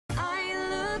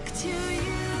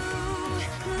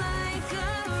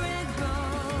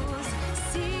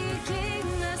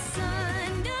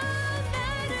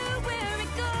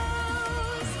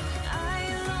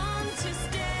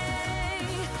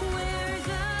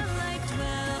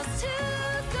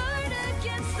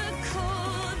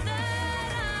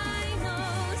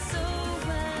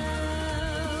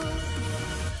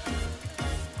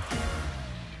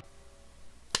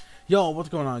Yo, what's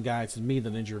going on, guys? It's me, the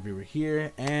Ninja Reviewer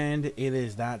here, and it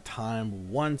is that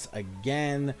time once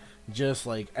again. Just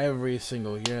like every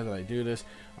single year that I do this,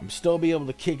 I'm still be able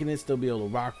to kick in it, still be able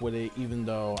to rock with it, even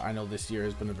though I know this year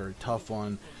has been a very tough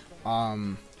one.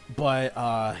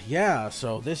 Yeah,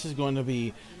 so this is going to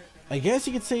be, I guess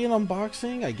you could say, an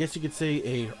unboxing. I guess you could say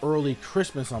a early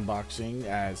Christmas unboxing,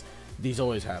 as these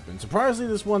always happen.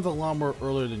 Surprisingly, this one's a lot more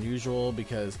earlier than usual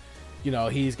because, you know,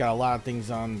 he's got a lot of things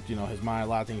on, you know, his mind, a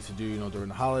lot of things to do, you know, during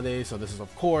the holidays. So this is,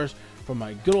 of course, from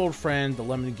my good old friend, the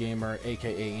Lemon Gamer,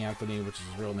 aka Anthony, which is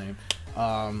his real name.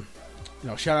 You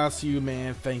know, shout outs to you,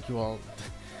 man. Thank you all.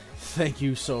 Thank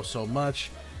you so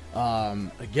much. Once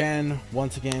again,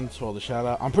 to all the shout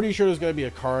out. I'm pretty sure there's gonna be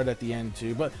a card at the end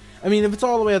too, but I mean, if it's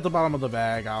all the way at the bottom of the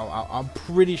bag, I'm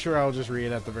pretty sure I'll just read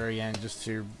it at the very end, just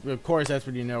to, of course, that's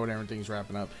when you know when everything's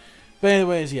wrapping up. But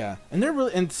anyways, yeah, and they're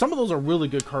really, and some of those are really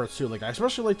good cards too. Like I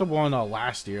especially like the one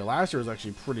last year. Last year was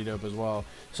actually pretty dope as well.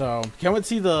 So can't wait to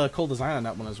see the cool design on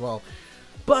that one as well.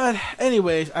 But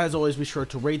anyways, as always, be sure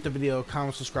to rate the video,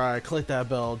 comment, subscribe, click that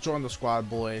bell, join the squad,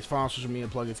 boys. Follow social media,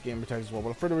 plugins, gamer tags as well.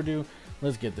 Without further ado,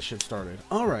 let's get the shit started.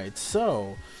 All right,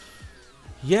 so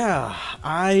yeah,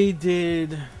 I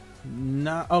did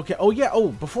not. Okay. Oh yeah. Oh,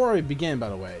 before I begin, by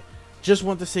the way, just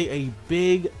want to say a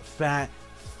big fat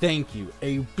thank you,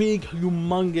 a big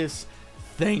humongous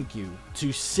thank you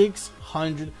to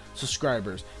 600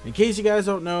 subscribers. In case you guys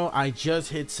don't know, I just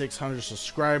hit 600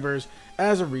 subscribers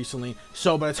as of recently.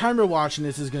 So by the time you're watching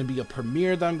this, is going to be a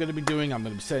premiere that I'm going to be doing. I'm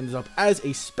going to be setting this up as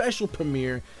a special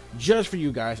premiere just for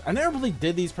you guys. I never really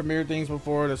did these premiere things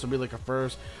before. This will be like a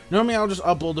first. Normally I'll just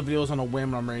upload the videos on a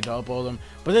whim when I'm ready to upload them,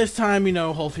 but this time, you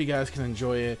know, hopefully you guys can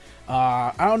enjoy it.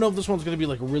 I don't know if this one's going to be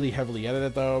like really heavily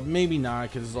edited though. Maybe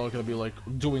not, because it's all going to be like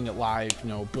doing it live, you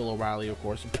know, Bill O'Reilly, of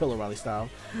course, Bill O'Reilly style.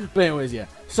 But anyways, yeah.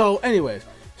 So anyways,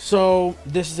 so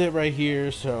this is it right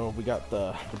here. So we got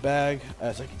the bag,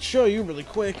 as I can show you really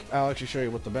quick. I'll actually show you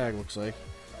what the bag looks like.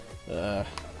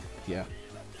 Yeah.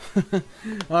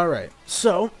 Alright,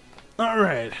 so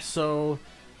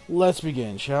let's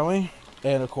begin, shall we?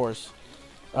 And of course,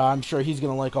 I'm sure he's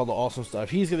gonna like all the awesome stuff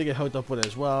he's gonna get hooked up with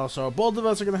as well. So both of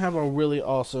us are gonna have a really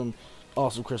awesome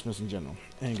Christmas in general,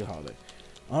 and good holiday.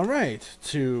 Alright,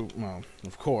 well,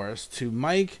 of course, to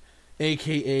Mike,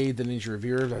 aka the Ninja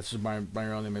Reviewer. That's my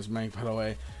real name is Mike, by the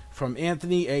way. From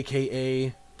Anthony,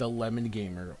 aka the Lemon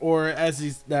Gamer, or as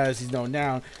he's known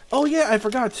now. Oh yeah, I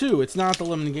forgot too. It's not the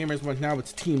Lemon Gamer as much now.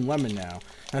 It's Team Lemon now.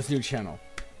 That's a new channel.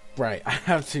 Right. I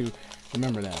have to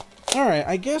remember that. All right.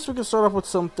 I guess we can start off with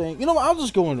something. You know what? I'll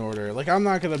just go in order. Like I'm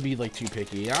not gonna be like too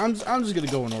picky. I'm just gonna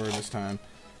go in order this time,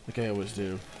 like I always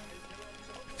do.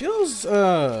 Feels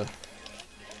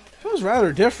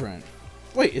rather different.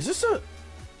 Wait, is this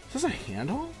a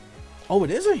handle? Oh,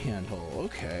 it is a handle.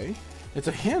 Okay, it's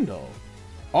a handle.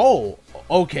 Oh,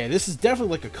 okay. This is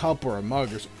definitely like a cup or a mug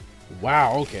or something.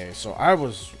 Wow. Okay, so I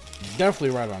was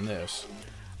definitely right on this.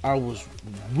 I was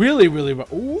really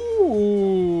right.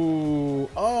 Ooh.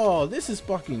 Oh, this is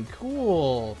fucking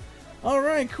cool. All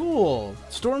right, cool.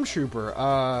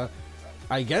 Stormtrooper.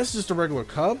 I guess just a regular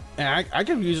cup, and I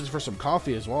could use it for some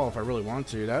coffee as well if I really want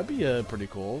to. That'd be pretty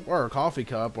cool. Or a coffee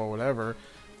cup or whatever,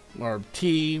 or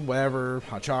tea, whatever,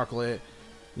 hot chocolate.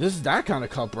 This is that kind of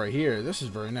cup right here. This is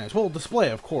very nice. Well,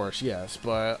 display, of course, yes.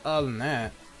 But other than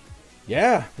that,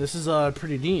 yeah, this is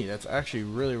pretty neat. That's actually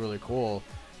really cool.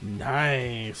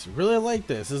 Nice. Really like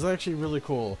this. This is actually really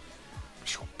cool.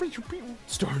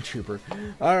 Stormtrooper.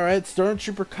 Alright,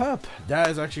 Stormtrooper cup. That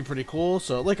is actually pretty cool.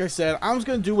 So, like I said, I'm just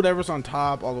going to do whatever's on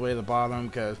top all the way to the bottom,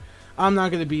 because I'm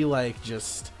not going to be like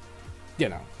just, you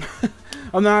know.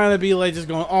 I'm not going to be like just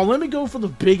going, oh, let me go for the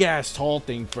big ass tall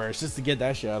thing first, just to get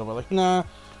that shit out of it. Like, nah.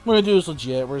 We're gonna do this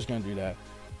legit. We're just gonna do that,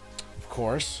 of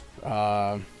course.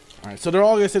 Alright, so they're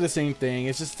all gonna say the same thing.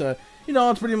 It's just you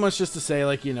know, it's pretty much just to say,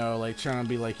 like, you know, like trying to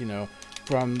be like, you know,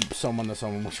 from someone to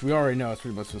someone, which we already know it's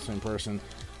pretty much the same person.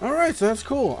 Alright, so that's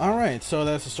cool. Alright, so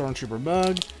that's a Stormtrooper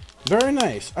bug. Very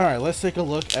nice. Alright, let's take a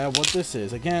look at what this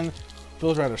is. Again,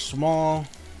 feels rather small.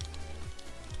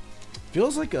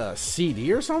 Feels like a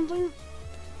CD or something?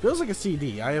 Feels like a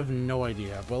CD. I have no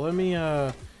idea, but let me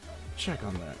check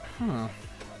on that. Huh.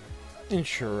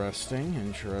 Interesting.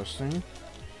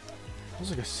 Looks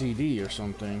like a CD or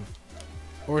something.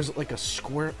 Or is it like a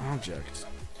square object?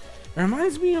 It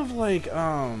reminds me of like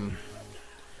one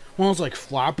of those like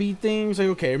floppy things. Like,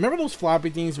 okay, remember those floppy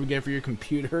things we get for your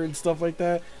computer and stuff like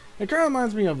that? It kind of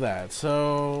reminds me of that.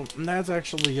 So that's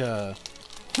actually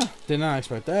did not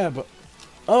expect that, but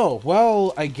oh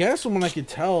well, I guess from what I could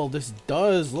tell, this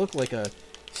does look like a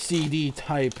CD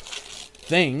type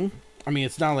thing. I mean,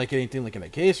 it's not like anything like in a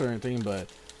case or anything, but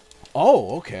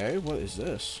oh, okay. What is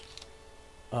this?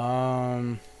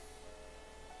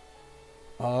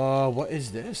 What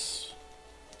is this?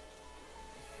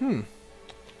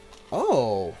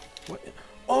 Oh, what?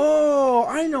 Oh,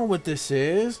 I know what this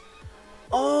is.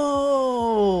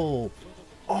 Oh,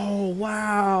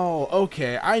 wow.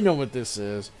 Okay, I know what this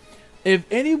is. If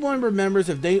anyone remembers,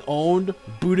 if they owned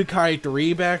Budokai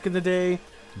 3 back in the day,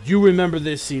 you remember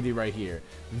this CD right here.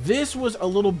 This was a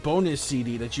little bonus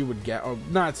CD that you would get, or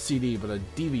not CD, but a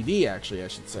DVD actually, I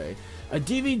should say. A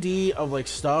DVD of like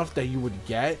stuff that you would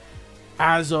get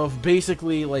as of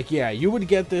basically like, yeah, you would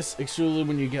get this exclusively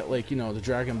when you get like, you know, the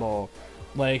Dragon Ball.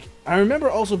 Like, I remember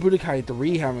also Budokai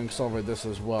 3 having stuff like this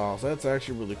as well, so that's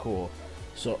actually really cool.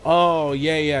 So, oh,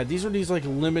 yeah, these are these like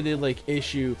limited like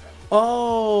issue.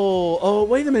 Oh,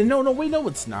 wait a minute, no,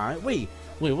 it's not. Wait,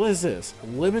 what is this?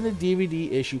 Limited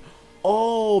DVD issue.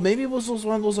 Oh, maybe it was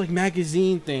one of those like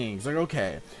magazine things. Like,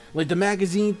 okay, like the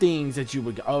magazine things that you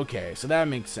would. Okay, so that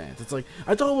makes sense. It's like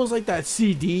I thought it was like that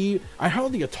CD. I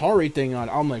heard the Atari thing on.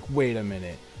 I'm like, wait a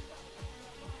minute.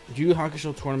 Yu Yu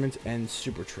Hakusho tournaments and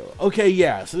Super Trailer. Okay,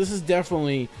 yeah. So this is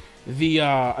definitely the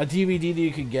a DVD that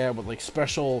you could get with like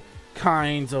special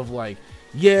kinds of like,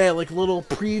 yeah, like little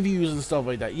previews and stuff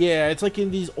like that. Yeah, it's like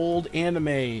in these old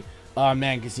anime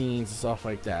magazines and stuff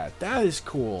like that. That is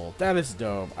cool. That is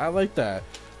dope. I like that.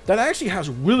 That actually has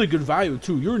really good value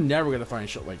too. You're never gonna find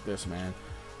shit like this, man.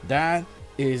 That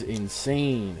is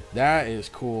insane. That is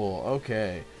cool.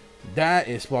 Okay, that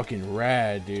is fucking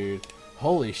rad, dude.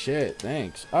 Holy shit,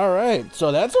 thanks. Alright,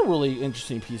 so that's a really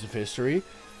interesting piece of history.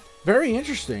 Very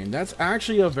interesting. That's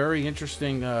actually a very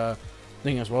interesting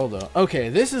thing as well, though. Okay,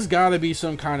 this has got to be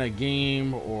some kind of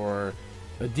game or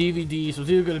a DVD. So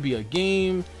it's either going to be a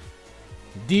game,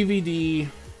 DVD,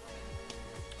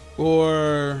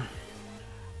 or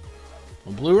a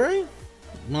Blu-ray?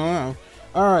 No.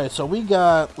 Alright, so we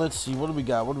got, let's see, what do we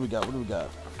got?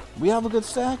 We have a good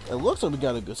stack? It looks like we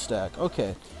got a good stack.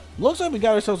 Okay. Looks like we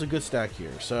got ourselves a good stack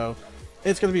here, so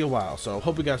it's gonna be a while. So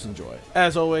hope you guys enjoy.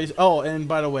 As always. Oh, and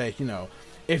by the way, you know,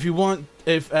 if you want,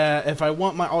 if I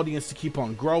want my audience to keep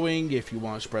on growing, if you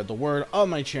want to spread the word on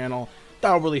my channel,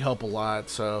 that'll really help a lot.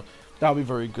 So that'll be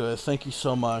very good. Thank you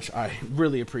so much. I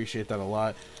really appreciate that a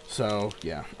lot. So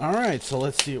yeah. All right. So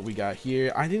let's see what we got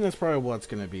here. I think that's probably what it's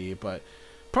gonna be, but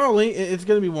probably it's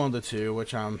gonna be one of the two,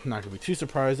 which I'm not gonna be too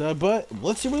surprised at. But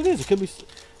let's see what it is. It could be.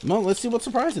 Well, let's see what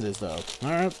surprise it is, though.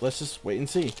 Alright, let's just wait and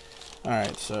see.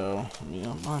 Alright, so let me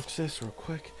unbox this real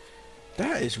quick.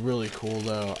 That is really cool,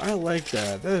 though. I like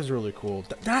that. That is really cool.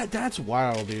 That's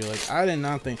wild, dude. Like, I did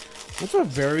not think. That's a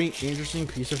very interesting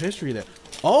piece of history there.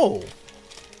 Oh!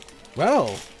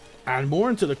 Well, add more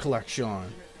into the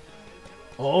collection.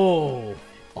 Oh!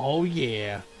 Oh,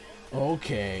 yeah.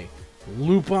 Okay.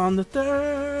 Lupin the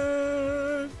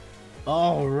Third!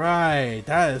 Alright.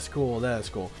 That is cool. That is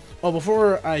cool. Oh,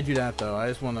 before I do that though, I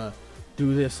just want to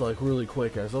do this like really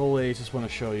quick as always. Just want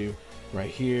to show you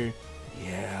right here.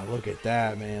 Yeah, look at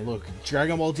that, man. Look,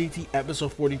 Dragon Ball GT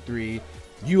episode 43, Yu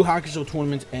Yu Hakusho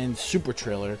tournament and super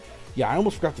trailer. Yeah, I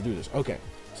almost forgot to do this. Okay,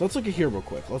 so let's look at here real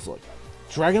quick. Let's look.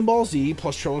 Dragon Ball Z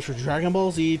plus trailers for Dragon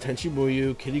Ball Z, Tenchi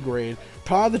Muyo, Kitty Grade.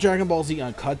 Probably the Dragon Ball Z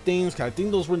uncut things, cause I think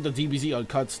those were the DBZ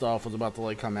uncut stuff was about to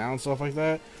like come out and stuff like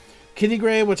that. Kitty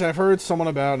Grade, which I've heard someone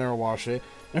about, never watched it.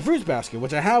 And Fruits Basket,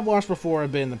 which I have watched before a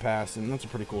bit in the past, and that's a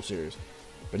pretty cool series.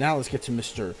 But now let's get to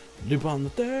Mr. Lupin the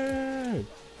Third.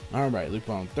 Alright,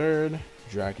 Lupin the Third,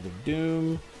 Dragon of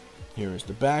Doom. Here is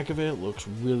the back of it. Looks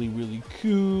really, really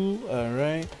cool.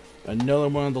 Alright. Another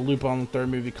one of the Lupin the Third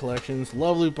movie collections.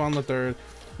 Love Lupin the Third.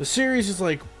 The series is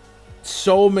like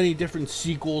so many different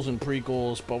sequels and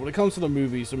prequels, but when it comes to the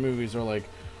movies are like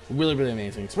really, really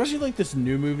amazing. Especially like this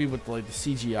new movie with like the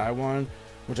CGI one,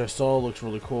 which I saw looks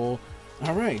really cool.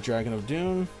 Alright, Dragon of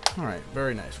Doom. Alright,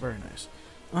 very nice, very nice.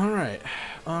 Alright,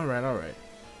 alright.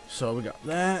 So we got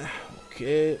that.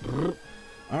 Okay.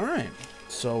 Alright.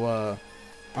 So,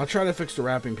 I'll try to fix the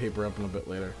wrapping paper up in a bit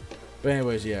later. But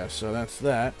anyways, yeah, so that's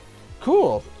that.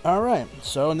 Cool. Alright,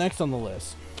 so next on the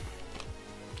list.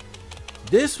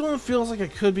 This one feels like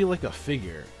it could be like a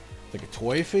figure. Like a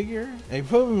toy figure? It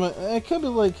could be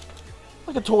like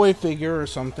a toy figure or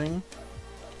something.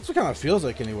 That's what it kind of feels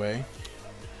like anyway.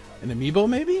 An amiibo,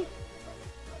 maybe?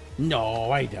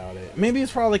 No, I doubt it. Maybe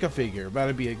it's probably like a figure. About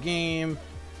to be a game,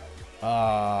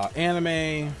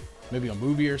 anime, maybe a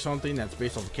movie or something that's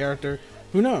based on the character.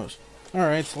 Who knows?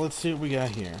 Alright, so let's see what we got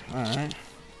here. Alright.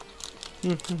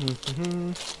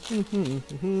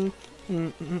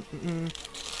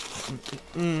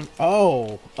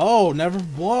 Oh, never.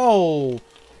 Whoa.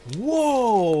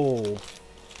 Whoa.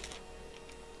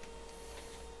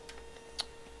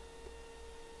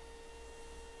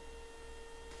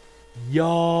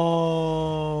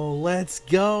 Yo, let's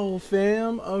go,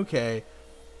 fam. Okay,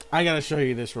 I gotta show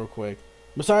you this real quick.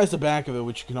 Besides the back of it,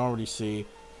 which you can already see,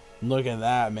 look at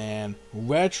that, man.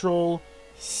 Retro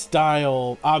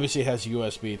style. Obviously, it has a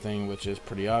USB thing, which is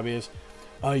pretty obvious.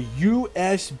 A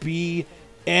USB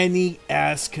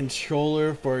NES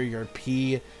controller for your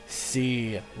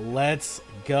PC. Let's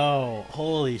go.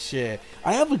 Holy shit.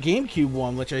 I have a GameCube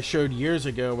one, which I showed years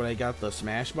ago when I got the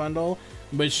Smash bundle,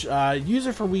 which use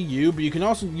it for Wii U, but you can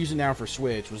also use it now for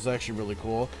Switch, which is actually really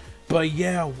cool. But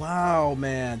yeah, wow,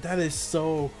 man, that is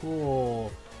so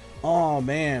cool. Oh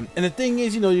man, and the thing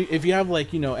is, you know, if you have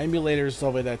like, you know, emulators and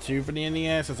stuff like that too for the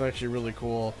NES, it's actually really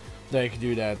cool that you can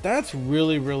do that. That's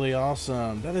really, really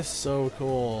awesome. That is so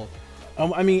cool.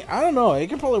 I mean, I don't know, it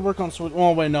can probably work on Switch.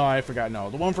 Oh wait, no, I forgot. No,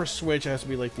 the one for Switch has to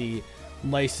be like the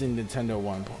licensed Nintendo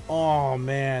one. Oh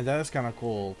man, that is kind of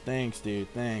cool. Thanks, dude.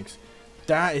 Thanks.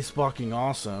 That is fucking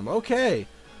awesome. Okay.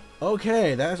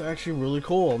 Okay, that's actually really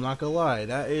cool. I'm not gonna lie.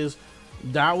 That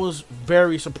was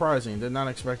very surprising. Did not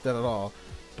expect that at all.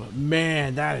 But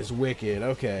man, that is wicked.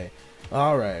 Okay.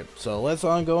 Alright, so let's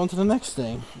go on to the next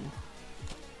thing.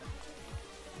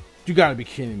 You gotta be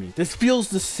kidding me. This feels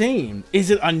the same. Is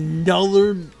it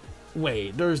another?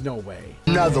 Wait, there's no way.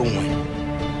 Another one.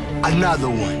 Another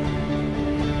one.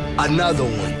 Another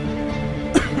one.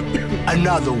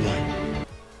 Another one.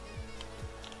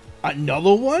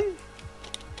 Another one?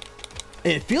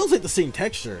 It feels like the same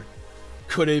texture.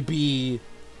 Could it be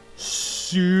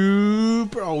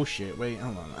super? Oh shit! Wait,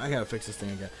 hold on. I gotta fix this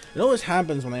thing again. It always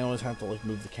happens when I always have to like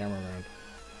move the camera around.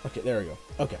 Okay, there we go.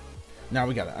 Okay, now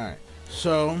we got it. All right.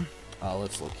 So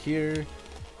let's look here.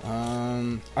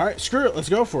 All right, screw it. Let's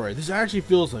go for it. This actually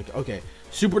feels like okay.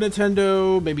 Super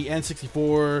Nintendo, maybe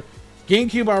N64,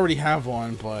 GameCube. I already have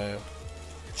one, but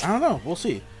I don't know. We'll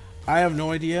see. I have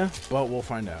no idea, but we'll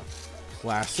find out.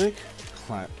 Classic.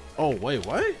 Oh, wait,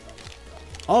 what?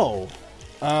 Oh,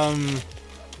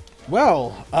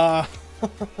 well,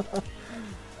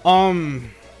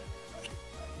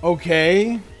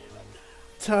 okay.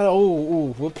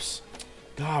 Oh, whoops.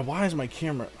 God, why is my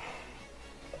camera?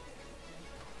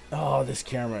 Oh, this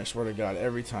camera, I swear to God,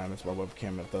 every time it's my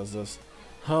webcam that does this.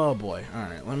 Oh, boy. All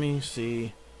right, let me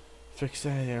see. Fix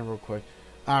that here real quick.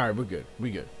 All right, we're good. We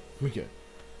good. We good.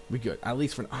 We good. At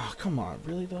least for... Oh, come on.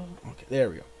 Really, though? Okay, there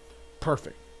we go.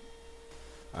 Perfect.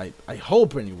 I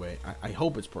hope, anyway. I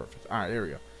hope it's perfect. All right, there we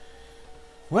go.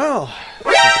 Well,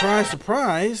 surprise,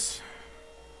 surprise.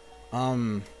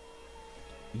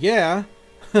 Yeah.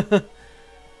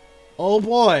 Oh,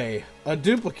 boy. A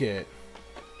duplicate.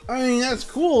 I mean, that's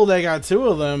cool they got two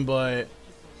of them, but...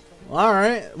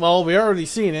 Alright, well, we already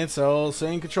seen it, so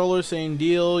same controller, same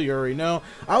deal, you already know.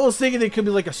 I was thinking it could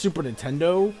be like a Super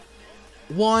Nintendo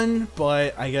one,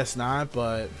 but I guess not,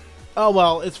 but... Oh,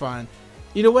 well, it's fine.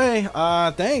 Either way,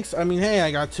 thanks. I mean, hey,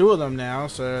 I got two of them now,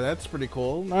 so that's pretty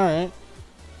cool. Alright.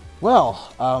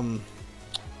 Well,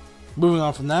 moving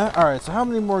on from that. Alright, so how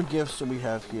many more gifts do we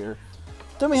have here?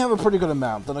 Then we have a pretty good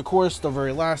amount. Then, of course, the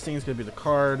very last thing is going to be the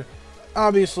card.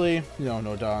 Obviously, you know,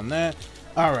 no doubt on that.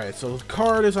 Alright, so the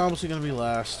card is obviously going to be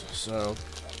last, so...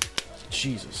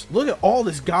 Jesus. Look at all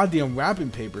this goddamn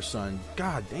wrapping paper, son.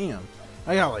 God damn.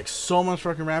 I got, like, so much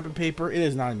fucking wrapping paper. It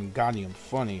is not even goddamn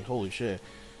funny. Holy shit.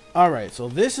 Alright, so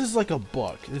this is like a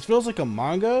book. This feels like a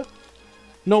manga.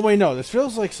 No, wait, no. This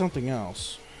feels like something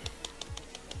else.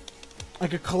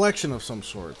 Like a collection of some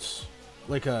sorts.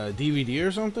 Like a DVD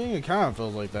or something. It kind of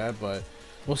feels like that, but...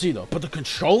 We'll see, though. But the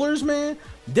controllers, man,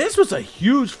 this was a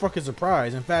huge fucking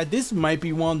surprise. In fact, this might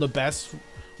be one of the best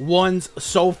ones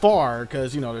so far,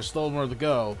 because, you know, there's still more to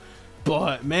go.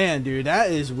 But, man, dude, that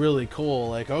is really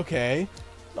cool. Like, okay.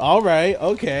 Alright,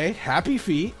 okay. Happy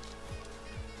Feet.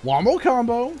 Wombo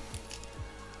combo.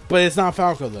 But it's not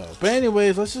Falco, though. But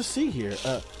anyways, let's just see here.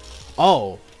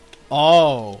 Oh.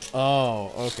 Oh.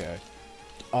 Oh, okay.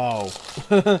 Oh.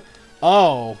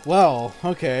 Oh, well,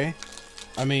 okay.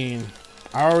 I mean...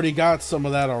 I already got some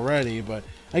of that already, but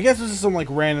I guess this is some like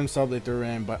random stuff they threw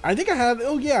in. But I think I had,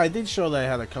 oh yeah, I did show that I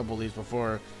had a couple of these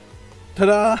before.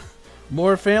 Ta-da!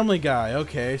 More Family Guy.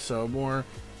 Okay, so more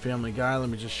Family Guy. Let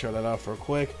me just show that off real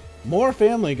quick. More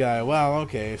Family Guy. Wow,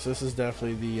 okay, so this is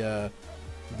definitely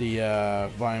the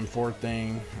Volume 4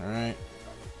 thing. Alright.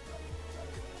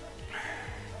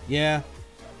 Yeah.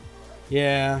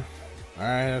 Yeah.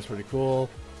 Alright, that's pretty cool.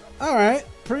 Alright,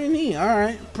 pretty neat.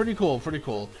 Alright, pretty cool, pretty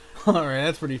cool. Alright,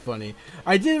 that's pretty funny.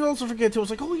 I did also forget too. I was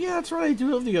like, oh yeah, that's right. I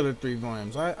do have the other 3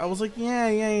 volumes. I was like, yeah,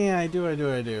 I do.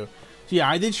 So yeah,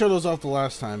 I did show those off the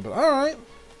last time, but alright.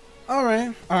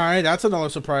 Alright, that's another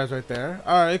surprise right there.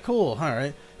 Alright, cool.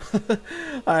 Alright.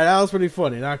 Alright, that was pretty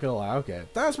funny, not gonna lie. Okay,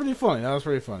 that was pretty funny.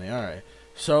 Alright.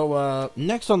 So,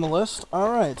 next on the list.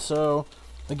 Alright, so,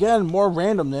 again, more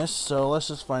randomness, so let's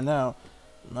just find out.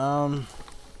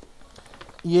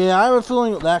 Yeah, I have a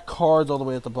feeling that card's all the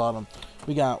way at the bottom.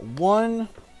 We got 1,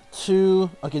 2...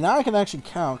 Okay, now I can actually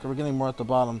count, because we're getting more at the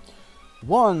bottom.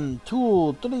 1,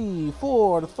 2, 3,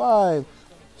 4, 5,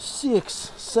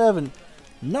 6, 7,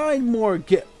 9 more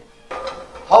get...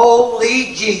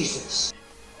 Holy Jesus.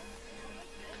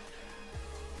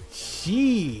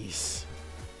 Jeez.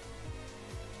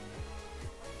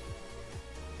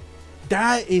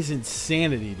 That is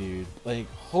insanity, dude. Like,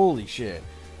 holy shit.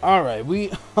 Alright,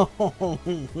 we...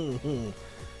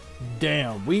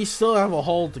 Damn, we still have a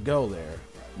hole to go there.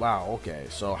 Wow, okay.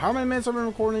 So, how many minutes have I been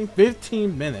recording?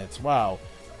 15 minutes. Wow.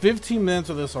 15 minutes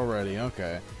of this already.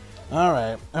 Okay.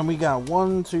 Alright. And we got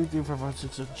 1, 2, 3, 4, 5,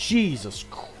 6, 7. Jesus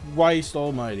Christ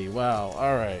almighty. Wow.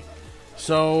 Alright.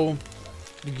 So,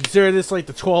 you consider this like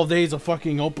the 12 days of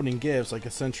fucking opening gifts, like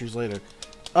a centuries later.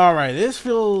 Alright, this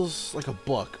feels like a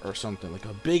book or something. Like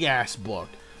a big-ass book.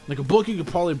 Like a book you could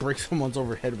probably break someone's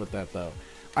overhead with that, though.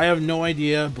 I have no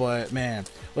idea, but man,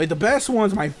 like the best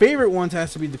ones, my favorite ones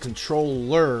has to be the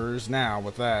controllers now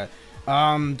with that.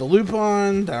 The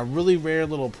Lupin, that really rare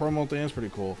little promo thing is pretty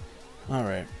cool.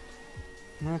 Alright.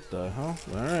 What the hell?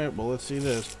 Alright, well let's see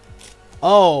this.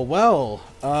 Oh, well,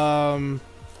 I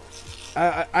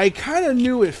kind of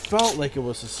knew it felt like it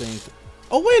was the same thing.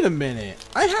 Oh, wait a minute.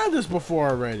 I had this before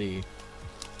already.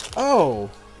 Oh.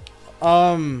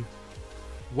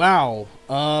 Wow.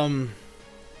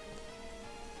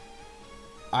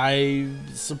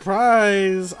 I'm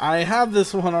surprised. I have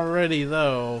this one already,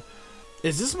 though.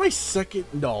 Is this my second?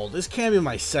 No, this can't be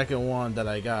my second one that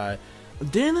I got.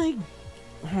 Then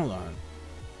hold on.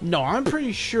 No, I'm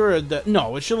pretty sure that...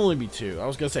 No, it should only be 2. I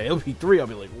was going to say, it'll be 3. I'll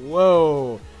be like,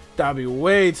 whoa. That'd be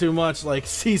way too much like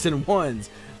Season 1s.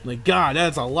 Like, God,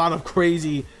 that's a lot of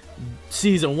crazy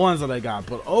Season 1s that I got.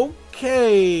 But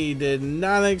okay, did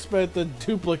not expect the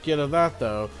duplicate of that,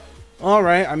 though.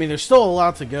 Alright, I mean, there's still a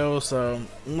lot to go, so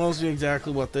we'll see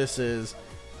exactly what this is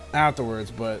afterwards,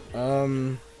 but,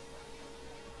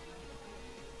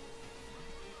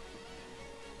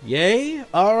 yay?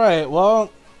 Alright,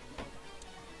 well,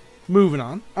 moving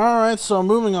on. Alright, so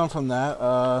moving on from that,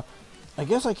 I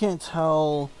guess I can't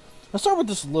tell. Let's start with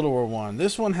this littler one.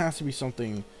 This one has to be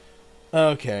something,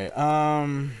 okay,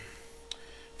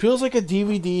 feels like a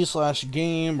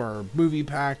DVD/game or movie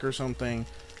pack or something.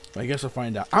 I guess I'll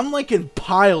find out. I'm like in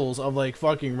piles of like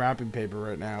fucking wrapping paper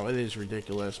right now. It is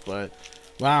ridiculous, but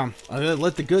wow. I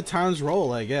let the good times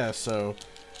roll, I guess. So,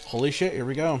 holy shit, here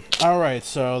we go. Alright,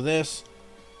 so this...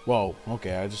 Whoa,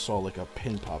 okay, I just saw like a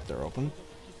pin pop there open.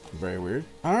 Very weird.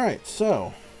 Alright,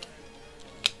 so...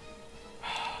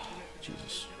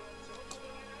 Jesus.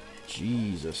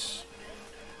 Jesus.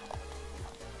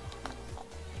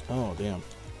 Oh, damn.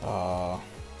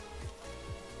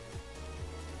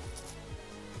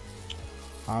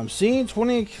 I'm seeing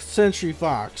 20th Century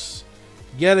Fox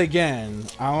yet again.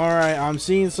 Alright, I'm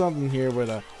seeing something here with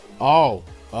a... Oh,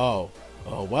 well,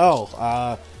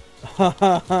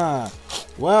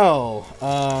 well,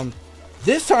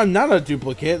 this time not a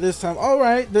duplicate, this time,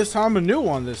 alright, this time a new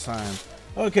one this time.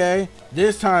 Okay,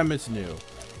 this time it's new.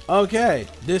 Okay,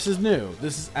 this is new.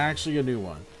 This is actually a new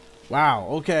one. Wow,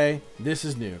 okay, this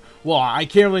is new. Well, I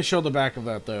can't really show the back of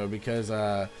that, though, because,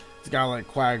 it's got like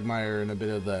Quagmire and a bit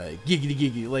of the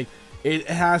giggity. Like, it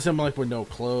has him like with no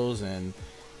clothes, and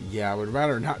yeah, I would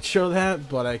rather not show that,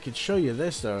 but I could show you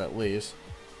this though, at least.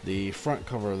 The front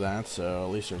cover of that, so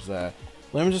at least there's that.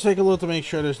 Let me just take a look to make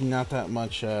sure there's not that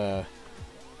much, alright,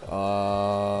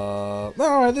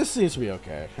 this seems to be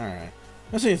okay. Alright.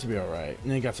 This seems to be alright. And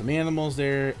then you got some animals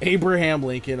there. Abraham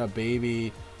Lincoln, a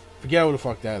baby. Forget what the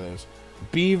fuck that is.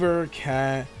 Beaver,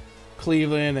 cat,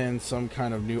 Cleveland, and some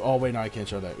kind of new... Oh, wait, no, I can't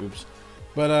show that. Oops.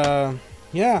 But,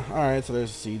 yeah. Alright, so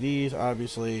there's the CDs,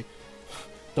 obviously.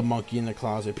 The monkey in the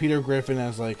closet. Peter Griffin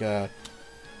as, like, a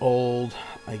old,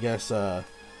 I guess,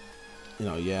 you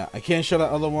know, yeah. I can't show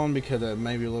that other one because it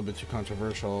may be a little bit too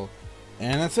controversial.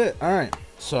 And that's it. Alright.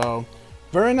 So,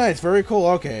 very nice. Very cool.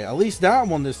 Okay, at least that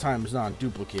one this time is not a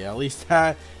duplicate. At least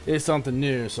that is something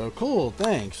new. So, cool.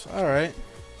 Thanks. Alright.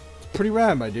 Pretty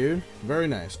rad, my dude. Very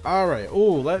nice. Alright.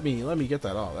 Oh, let me get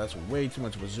that off. That's way too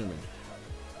much of a zoom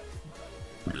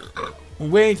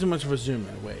in. Way too much of a zoom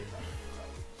in. Wait.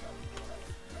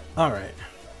 Alright.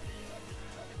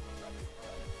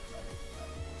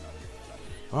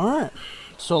 Alright.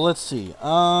 So let's see.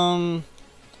 Yeah,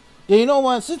 you know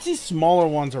what? Since these smaller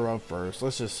ones are up first,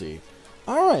 let's just see.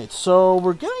 Alright, so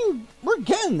we're getting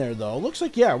there though. Looks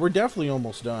like, yeah, we're definitely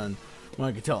almost done.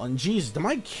 I can tell. And geez, did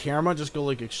my camera just go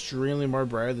like extremely more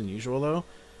brighter than usual though?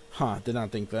 Huh, did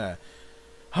not think that.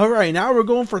 Alright, now we're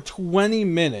going for 20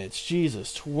 minutes.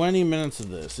 Jesus, 20 minutes of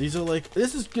this. These are like,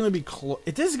 this is gonna be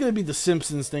this is gonna be the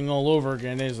Simpsons thing all over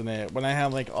again, isn't it? When I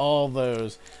have like all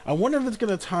those. I wonder if it's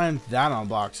gonna time that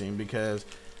unboxing, because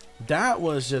that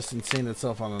was just insane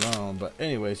itself on its own. But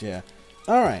anyways, yeah.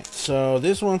 Alright, so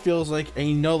this one feels like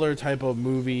another type of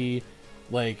movie.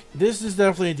 Like, this is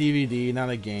definitely a DVD, not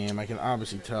a game. I can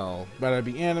obviously tell. Whether it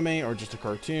be anime or just a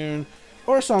cartoon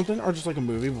or something, or just like a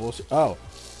movie. We'll see. Oh,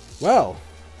 well.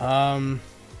 Oh,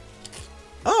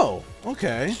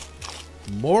 okay.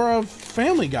 More of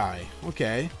Family Guy.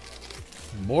 Okay.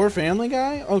 More Family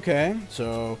Guy? Okay.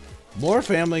 So, more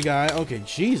Family Guy. Okay,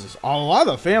 Jesus. A lot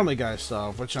of Family Guy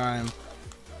stuff, which I'm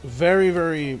very,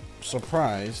 very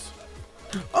surprised.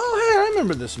 Oh, hey, I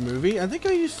remember this movie. I think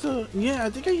I used to, yeah, I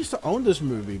think I used to own this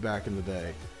movie back in the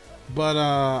day. But,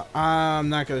 I'm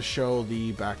not going to show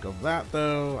the back of that,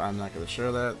 though. I'm not going to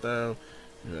show that, though.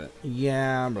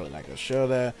 Yeah, I'm really not going to show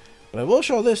that. But I will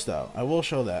show this, though. I will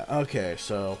show that. Okay,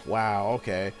 so, wow,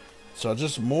 okay. So,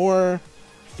 just more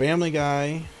Family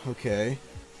Guy. Okay.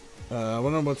 I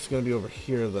wonder what's going to be over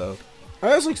here, though. Oh,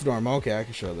 this looks normal. Okay, I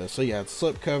can show this. So, yeah, it's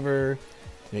slipcover.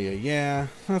 Yeah.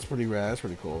 That's pretty rad. That's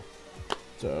pretty cool.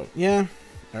 So, yeah.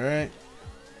 Alright.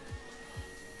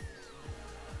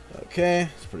 Okay,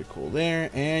 it's pretty cool there.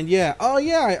 And, yeah. Oh,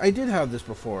 yeah, I did have this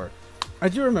before. I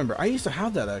do remember. I used to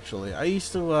have that, actually. I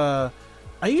used to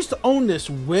own this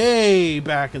way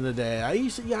back in the day. I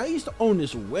used to own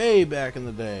this way back in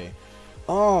the day.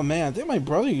 Oh, man. I think my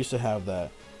brother used to have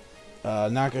that.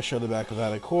 Not gonna show the back of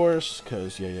that, of course,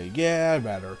 because, yeah, I'd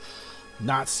rather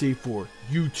not safe for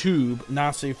YouTube.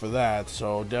 Not safe for that,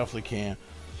 so definitely can't.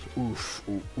 Oof.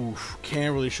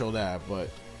 Can't really show that, but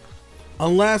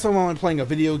unless I'm only playing a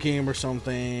video game or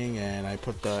something, and I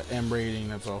put the M rating,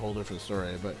 that's a whole different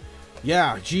story, but...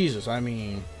 Yeah, Jesus, I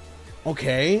mean,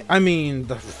 okay. I mean,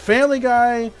 the Family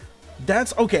Guy,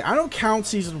 that's okay. I don't count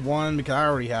season 1 because I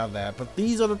already have that. But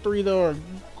these other 3, though, are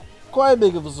quite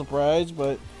big of a surprise.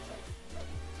 But,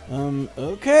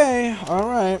 okay.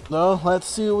 Alright. Well, let's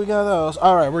see what we got those.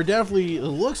 Alright, we're definitely, it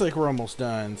looks like we're almost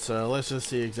done. So, let's just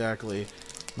see exactly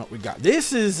what we got.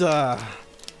 This is, a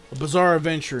bizarre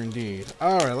adventure indeed.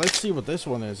 Alright, let's see what this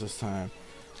one is this time.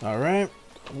 Alright.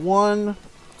 1,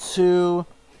 2...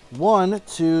 1,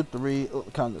 2, 3,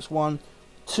 count this, 1,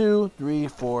 2, 3,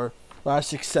 4, 5,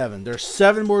 6, 7. There's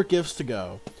 7 more gifts to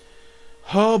go.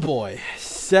 Oh boy,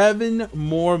 7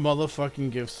 more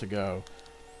motherfucking gifts to go.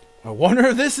 I wonder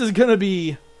if this is gonna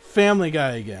be Family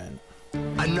Guy again.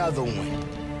 Another one.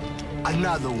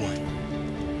 Another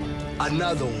one.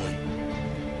 Another one.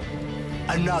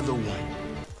 Another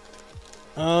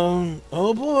one.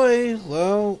 Oh boy,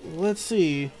 well, let's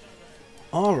see.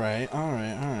 Alright.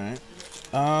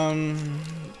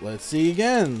 Let's see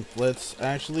again. Let's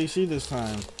actually see this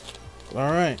time.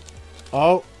 Alright.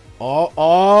 Oh,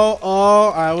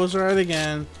 I was right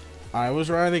again. Oh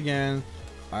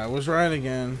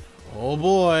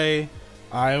boy.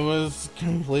 I was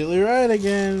completely right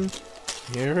again.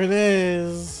 Here it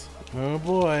is. Oh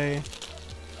boy.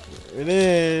 Here it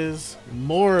is.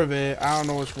 More of it. I don't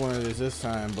know which one it is this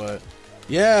time, but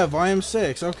yeah, volume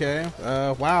 6. Okay.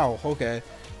 Wow. Okay.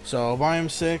 So, volume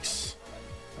 6.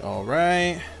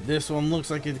 Alright, this one looks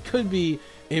like it could be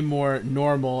a more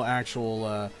normal actual,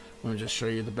 let me just show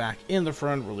you the back and the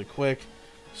front really quick.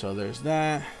 So there's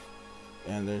that,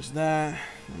 and there's that.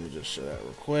 Let me just show that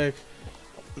real quick.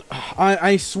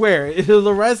 I swear,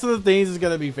 the rest of the things is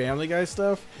going to be Family Guy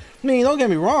stuff. I mean, don't get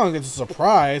me wrong, it's a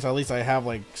surprise. At least I have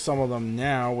like some of them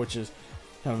now, which is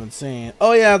kind of insane.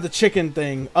 Oh yeah, the chicken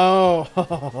thing.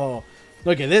 Oh,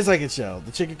 okay, this I can show.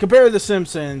 The chicken, compared to The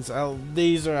Simpsons,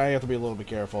 these are, I have to be a little bit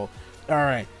careful.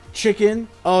 Alright, chicken.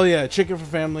 Oh yeah, chicken from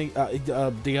Family,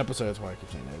 the episode, that's why I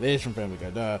keep saying that. It is from Family Guy,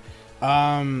 duh.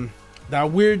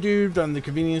 That weird dude on the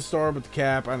convenience store with the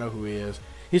cap, I know who he is.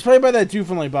 He's played by that dude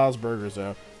from like Bob's Burgers,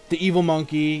 though. The Evil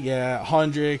Monkey, yeah,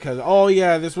 100, because, oh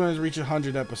yeah, this one has reached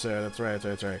 100 episode, that's right.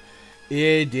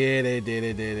 It did, I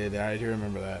do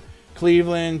remember that.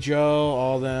 Cleveland, Joe,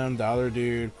 all them, the other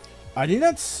dude. I think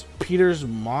that's Peter's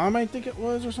mom, I think it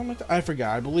was, or something like that. I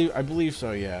forgot. I believe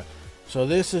so, yeah. So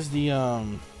this is the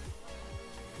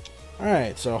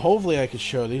Alright, so hopefully I could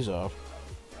show these off.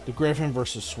 The Griffin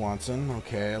versus Swanson.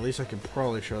 Okay, at least I can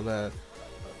probably show that.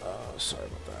 Sorry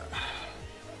about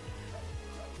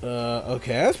that.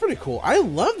 Okay, that's pretty cool. I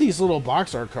love these little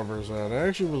box art covers, though. They're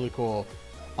actually really cool.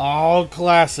 All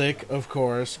classic, of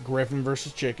course. Griffin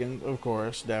versus Chicken, of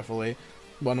course, definitely.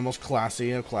 One of the most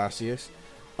classy of classiest.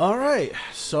 Alright,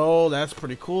 so that's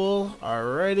pretty cool.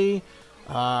 Alrighty.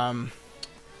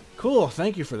 Cool,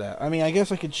 thank you for that. I mean, I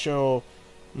guess I could show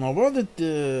No, what are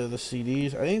the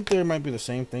CDs? I think there might be the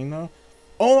same thing though.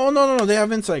 Oh no, they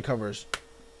have inside covers.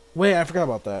 Wait, I forgot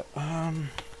about that.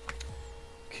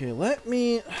 Okay, let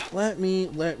me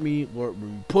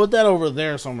put that over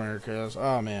there somewhere, cause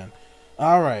oh man.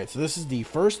 All right, so this is the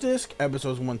first disc,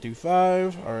 episodes 1 through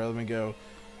 5. All right, let me go.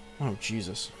 Oh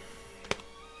Jesus.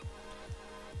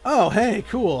 Oh hey,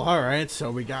 cool. All right,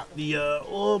 so we got the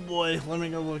oh boy, let me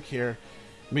go look here.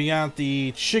 We got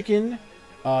the chicken,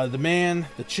 the man,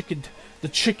 the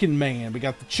chicken man. We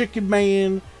got the chicken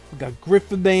man. We got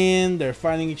Griffin man. They're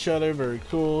fighting each other. Very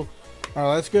cool. All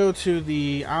right, let's go to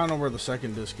the. I don't know where the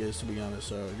second disc is, to be honest.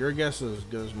 So your guess is as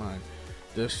good as mine.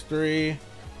 Disc 3.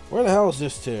 Where the hell is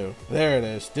disc 2? There it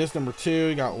is. Disc number 2.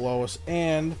 You got Lois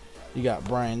and you got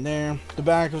Brian there. The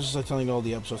back was just like telling you all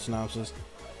the episode synopsis.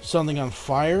 Something on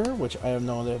fire, which I have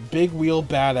no idea. Big wheel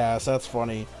badass. That's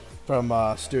funny from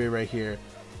Stewie right here.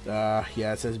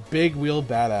 Yeah, it says big wheel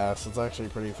badass. It's actually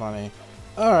pretty funny.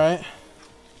 All right.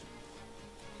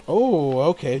 Oh,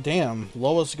 okay, damn.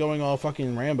 Lois going all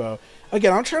fucking Rambo.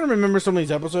 Again, I'm trying to remember some of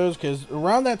these episodes, because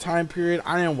around that time period,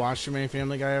 I didn't watch too many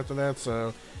Family Guy after that,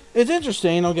 so it's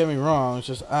interesting, don't get me wrong. It's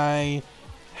just, I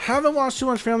haven't watched too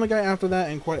much Family Guy after that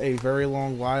in quite a very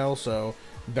long while, so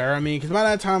bear with me, because by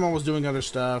that time I was doing other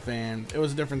stuff, and it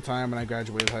was a different time when I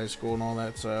graduated high school and all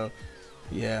that, so,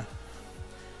 yeah.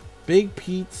 Big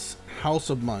Pete's House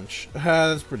of Munch.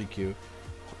 That's pretty cute.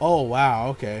 Oh, wow,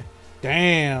 okay.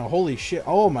 Damn, holy shit.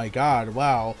 Oh my god,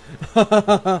 wow.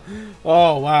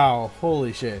 Oh wow,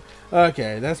 holy shit.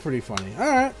 Okay, that's pretty funny.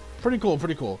 Alright, pretty cool,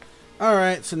 pretty cool.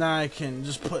 Alright, so now I can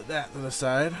just put that to the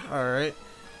side. Alright,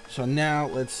 so now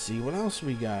let's see what else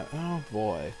we got. Oh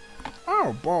boy.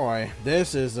 Oh boy.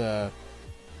 This is how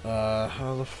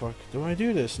the fuck do I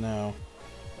do this now?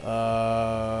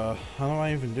 How do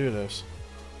I even do this?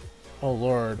 Oh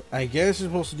lord, I guess you're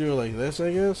supposed to do it like this,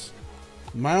 I guess?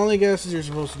 My only guess is you're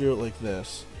supposed to do it like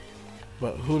this.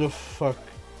 But who the fuck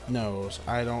knows?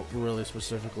 I don't really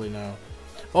specifically know.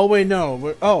 Oh, wait,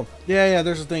 no. Oh, yeah,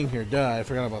 there's a thing here. Duh, I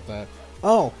forgot about that.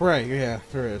 Oh, right, yeah,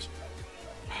 there is.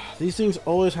 These things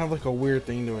always have, like, a weird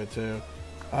thing to it, too.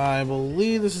 I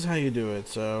believe this is how you do it,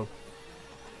 so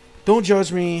don't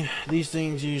judge me. These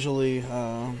things usually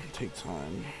take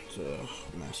time to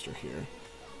master here.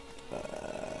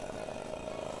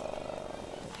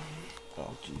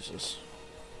 Oh, Jesus.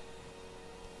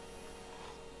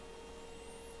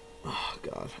 Oh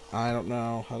god, I don't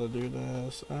know how to do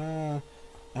this. I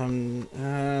don't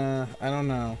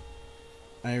know.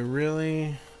 I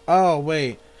really. Oh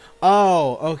wait.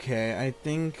 Oh, okay. I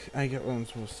think I get what I'm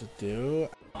supposed to do.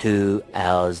 2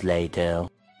 hours later.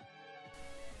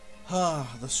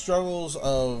 The struggles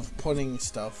of putting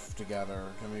stuff together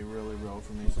can be really real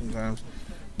for me sometimes,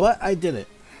 but I did it.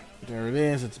 There it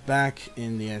is. It's back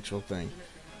in the actual thing.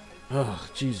 Oh,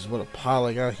 Jesus, what a pile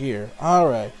I got here. All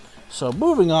right. So,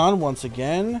 moving on once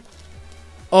again.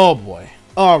 Oh, boy.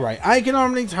 Alright, I can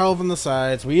already tell from the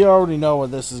sides. We already know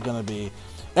what this is going to be.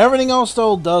 Everything else,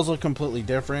 though, does look completely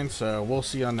different. So, we'll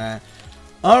see on that.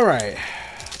 Alright.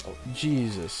 Oh,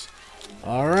 Jesus.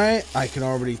 Alright, I can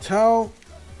already tell.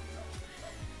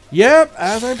 Yep,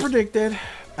 as I predicted.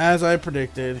 As I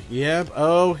predicted. Yep.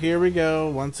 Oh, here we go.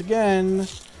 Once again.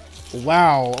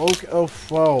 Wow. Okay. Oh,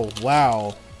 whoa.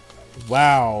 Wow.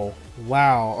 Wow.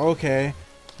 Wow. Okay.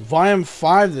 Volume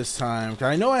 5 this time.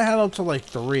 I know I had up to like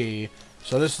 3.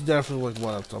 So this is definitely like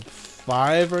what, up to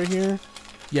 5 right here?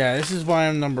 Yeah, this is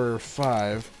volume number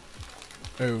 5.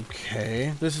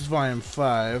 Okay. This is volume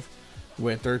 5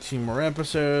 with 13 more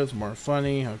episodes, more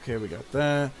funny. Okay, we got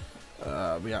that.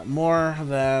 We got more of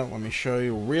that. Let me show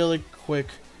you really quick.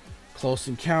 Close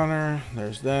Encounter.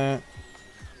 There's that.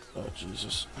 Oh,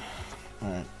 Jesus.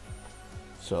 Alright.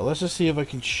 So let's just see if I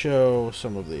can show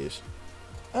some of these.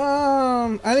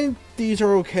 I think these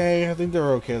are okay. I think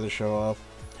they're okay to show off.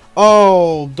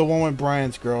 Oh, the one with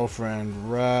Brian's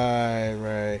girlfriend.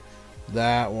 Right.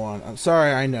 That one. I'm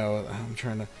sorry, I know. I'm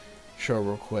trying to show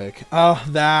real quick. Oh,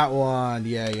 that one.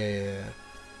 Yeah.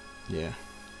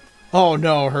 Oh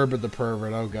no, Herbert the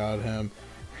pervert. Oh god, him.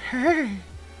 Hey,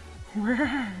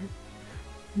 where?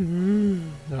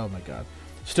 Oh my god.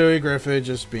 Stewie Griffith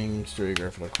just being Stewie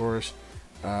Griffith, of course.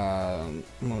 What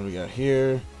do we got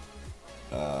here?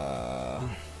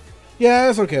 Yeah,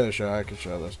 it's okay to show. I can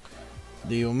show this.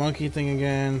 The evil monkey thing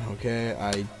again. Okay,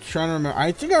 I trying to remember.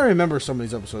 I think I remember some of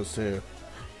these episodes too.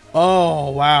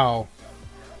 Oh wow.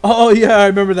 Oh yeah, I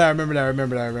remember that. I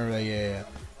remember that. Yeah.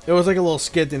 It was like a little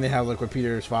skit thing they have, like with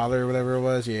Peter's father or whatever it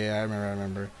was. Yeah, I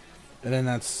remember. And then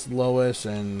that's Lois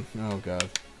and oh god.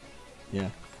 Yeah.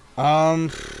 All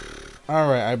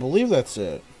right, I believe that's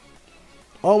it.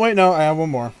 Oh wait, no, I have one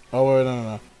more. Oh wait,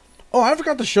 no. Oh, I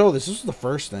forgot to show this. This is the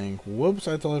first thing. Whoops,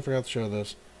 I totally forgot to show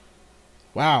this.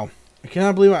 Wow. I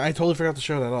cannot believe I totally forgot to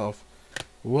show that off.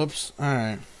 Whoops.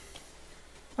 Alright.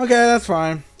 Okay, that's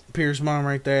fine. Pierce Mom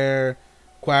right there.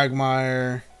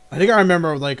 Quagmire. I think I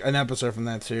remember, like, an episode from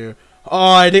that, too.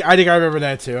 Oh, I think I remember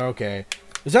that, too. Okay.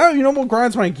 Is that, you know what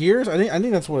grinds my gears? I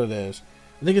think that's what it is.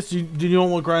 I think it's, do you know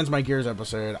what grinds my gears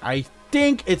episode? I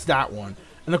think it's that one.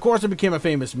 And, of course, it became a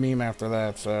famous meme after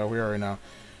that, so we already know.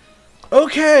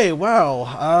 Okay, well,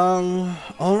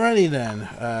 alrighty then.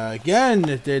 Again,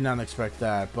 did not expect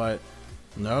that, but,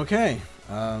 okay.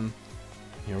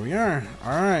 Here we are.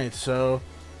 Alright, so,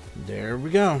 there we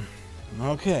go.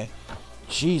 Okay.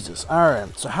 Jesus.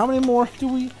 Alright, so how many more do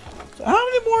we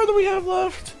have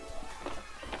left?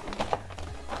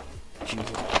 Jesus.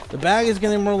 The bag is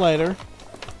getting more lighter.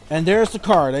 And there's the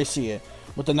card, I see it.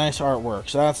 With the nice artwork.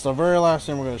 So that's the very last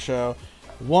thing we're going to show.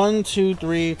 1, 2,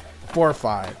 3, 4,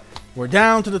 5. We're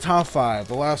down to the top 5,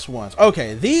 the last ones.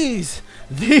 Okay, these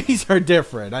are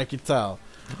different, I can tell.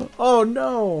 Oh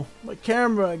no, my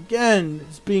camera again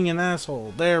is being an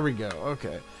asshole. There we go,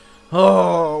 okay.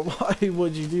 Oh, why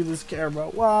would you do this, camera?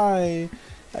 Why?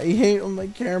 I hate when my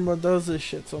camera does this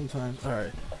shit sometimes.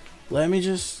 Alright, let me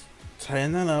just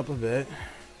tighten that up a bit.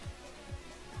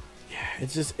 Yeah,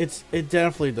 it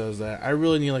definitely does that. I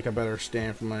really need like a better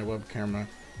stand for my web camera.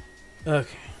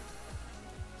 Okay.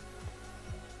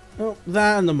 Well,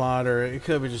 that and the monitor. It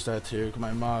could be just that too. Cause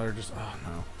my monitor just, oh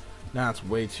no. Now it's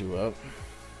way too up.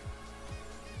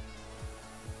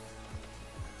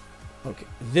 Okay,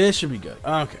 this should be good.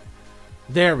 Okay.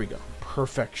 There we go.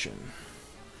 Perfection.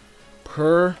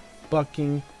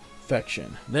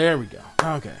 Per-fucking-fection. There we go.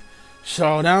 Okay.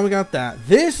 So now we got that.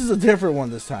 This is a different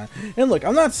one this time. And look,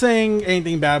 I'm not saying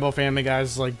anything bad about Family Guy.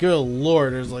 It's like, good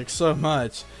lord, there's like so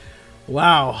much.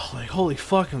 Wow, like holy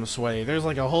fuck, I'm sweaty. There's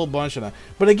like a whole bunch of them.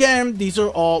 But again, these are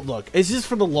all, look, it's just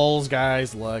for the lulz,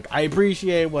 guys. Look, I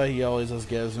appreciate what he always just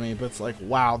gives me, but it's like,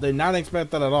 wow, did not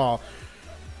expect that at all.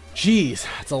 Jeez,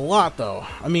 it's a lot though.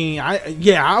 I mean,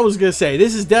 I was gonna say,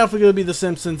 this is definitely gonna be The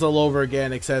Simpsons all over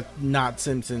again, except not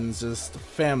Simpsons, just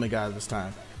Family Guy this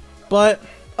time. But,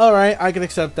 alright, I can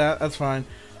accept that, that's fine.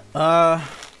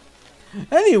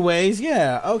 Anyways,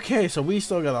 yeah, okay, so we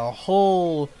still got a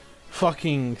whole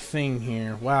fucking thing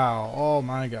here. Wow. Oh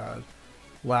my god.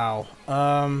 Wow.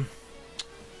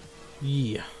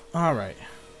 Yeah. Alright.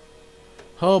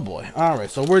 Oh boy.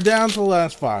 Alright, so we're down to the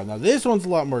last 5. Now this one's a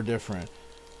lot more different.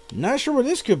 Not sure what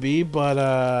this could be,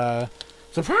 but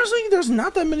surprisingly there's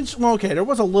not that many. Well, okay, there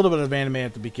was a little bit of anime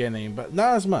at the beginning, but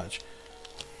not as much.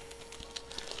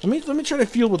 Let me try to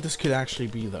feel what this could actually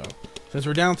be though. Since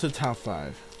we're down to the top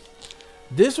 5.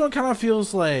 This one kind of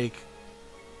feels like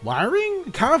wiring?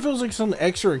 It kind of feels like some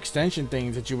extra extension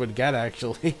things that you would get,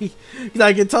 actually.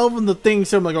 I can tell from the thing,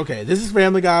 so I'm like, okay, this is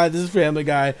Family Guy, this is Family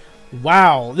Guy.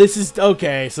 Wow, this is,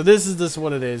 okay, so this is just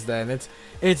what it is then.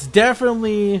 It's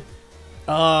definitely,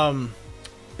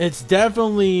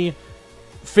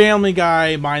 Family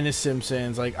Guy minus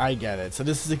Simpsons, like, I get it. So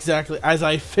this is exactly, as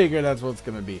I figured that's what it's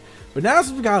going to be. But now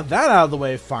since we got that out of the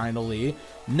way, finally,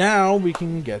 now we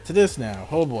can get to this now.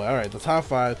 Oh boy, alright, the top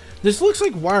 5. This looks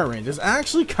like wiring. This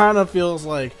actually kind of feels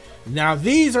like, now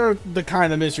these are the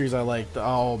kind of mysteries I like.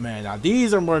 Oh man, now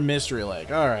these are more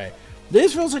mystery-like. Alright.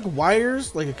 This feels like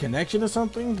wires, like a connection to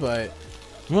something, but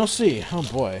we'll see. Oh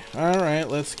boy. Alright,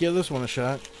 let's give this one a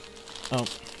shot. Oh,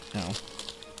 no.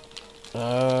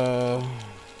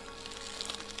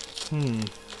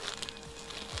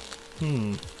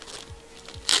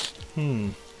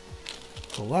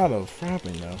 A lot of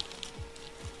rapping though.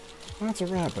 Lots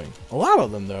of rapping. A lot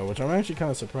of them though, which I'm actually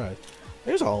kind of surprised.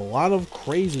 There's a lot of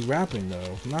crazy rapping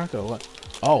though. I'm not gonna lie.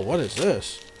 Oh, what is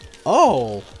this?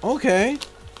 Oh, okay.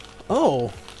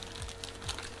 Oh.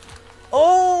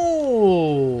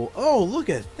 Oh! Oh, look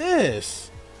at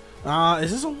this!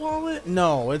 Is this a wallet?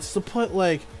 No, it's to put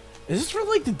like... Is this for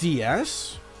like the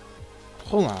DS?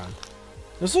 Hold on.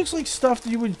 This looks like stuff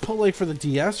that you would put like for the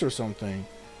DS or something.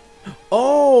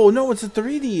 Oh, no, it's a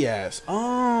 3DS.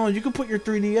 Oh, you can put your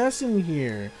 3DS in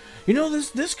here. You know,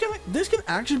 this can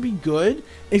actually be good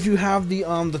if you have the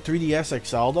 3DS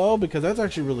XL though, because that's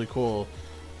actually really cool.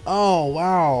 Oh,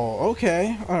 wow.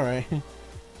 Okay. All right.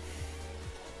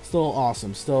 Still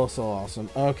awesome. Still so awesome.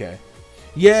 Okay.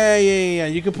 Yeah.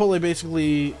 You can put like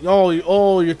basically all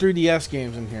your 3DS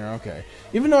games in here. Okay.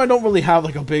 Even though I don't really have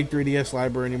like a big 3DS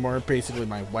library anymore, basically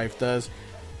my wife does.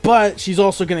 But she's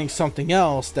also getting something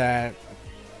else that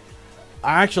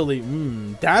actually,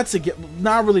 that's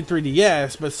not really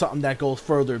 3DS, but something that goes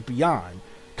further beyond.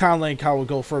 Kind of like how it would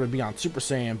go further beyond Super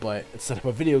Saiyan, but instead of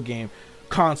a video game,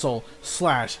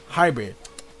 console/hybrid.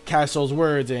 catch those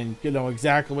words and you know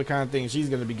exactly what kind of things she's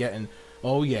gonna be getting.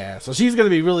 Oh yeah, so she's gonna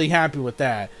be really happy with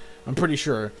that. I'm pretty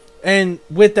sure. And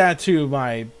with that too,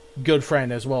 my good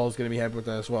friend as well is gonna be happy with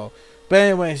that as well. But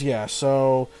anyways, yeah.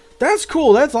 So that's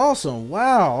cool. That's awesome.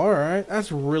 Wow. All right.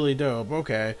 That's really dope.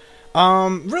 Okay.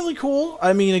 Really cool.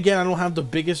 I mean, again, I don't have the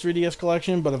biggest 3DS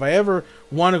collection, but if I ever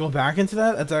want to go back into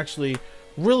that, that's actually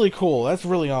really cool. That's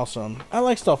really awesome. I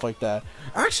like stuff like that.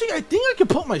 Actually, I think I could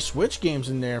put my Switch games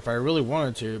in there if I really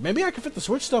wanted to. Maybe I could fit the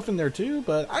Switch stuff in there too,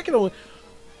 but I could only...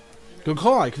 Good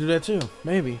call. I could do that too.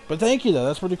 Maybe. But thank you, though.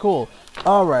 That's pretty cool.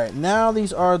 Alright, now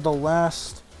these are the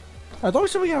last... I thought we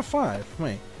said we have 5.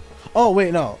 Wait. Oh,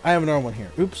 wait, no. I have another one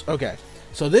here. Oops. Okay.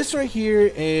 So this right here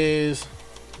is...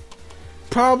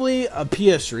 probably a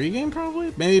PS3 game,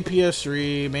 probably? Maybe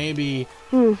PS3, maybe...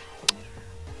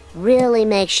 Really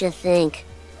makes you think.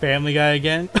 Family Guy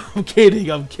again? I'm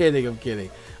kidding.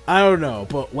 I don't know,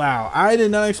 but wow. I did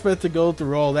not expect to go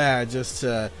through all that just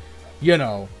to, you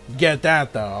know, get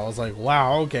that, though. I was like,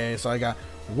 wow, okay. So I got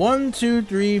 1, 2,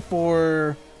 3,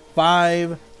 4,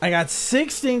 5. I got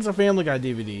 6 things of Family Guy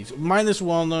DVDs. Minus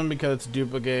one of them because it's a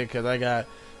duplicate, because I got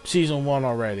Season 1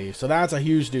 already. So that's a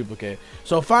huge duplicate.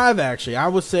 So 5, actually. I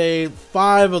would say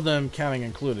 5 of them counting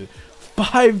included.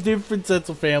 5 different sets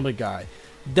of Family Guy.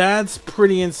 That's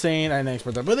pretty insane. I didn't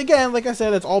expect that. But again, like I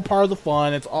said, it's all part of the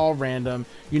fun. It's all random.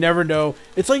 You never know.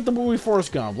 It's like the movie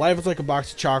Forrest Gump. Life is like a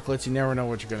box of chocolates. You never know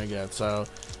what you're going to get. So,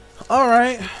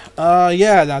 alright.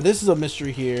 Yeah, now this is a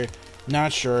mystery here.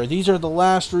 Not sure. These are the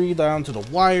last 3 down to the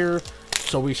wire.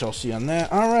 So we shall see on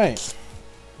that. Alright.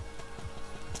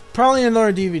 Probably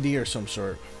another DVD or some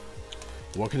sort.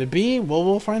 What could it be? Well,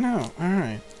 we'll find out.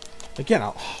 Alright. Again,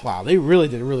 wow, they really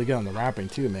did really good on the wrapping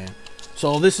too, man.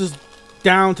 So this is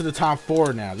down to the top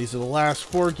 4 now. These are the last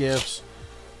 4 gifts.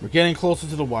 We're getting closer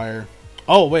to the wire.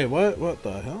 Oh, wait, what? What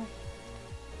the hell?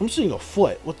 I'm seeing a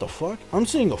foot. What the fuck? I'm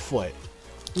seeing a foot.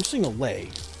 I'm seeing a leg.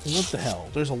 What the hell?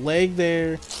 There's a leg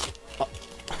there.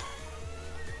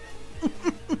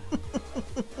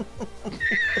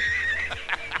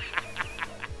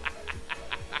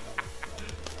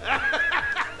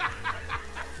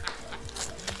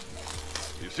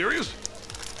 You serious?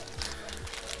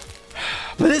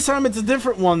 But this time it's a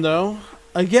different one, though.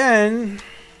 Again,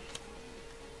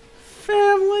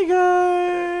 Family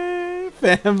Guy.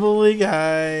 Family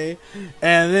Guy.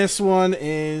 And this one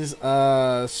is,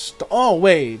 oh,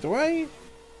 wait. Do I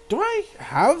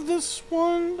have this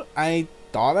one? I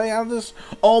thought I have this.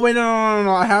 Oh, wait,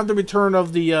 no. I have the return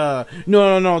of the,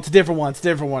 no. It's a different one. It's a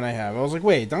different one I have. I was like,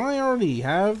 wait, don't I already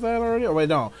have that already? Oh, wait,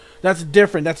 no. That's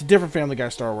different. That's a different Family Guy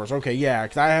Star Wars. Okay, yeah,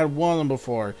 because I had one of them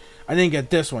before. I didn't get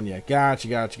this one yet.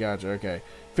 Gotcha. Okay.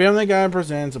 Family Guy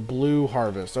presents Blue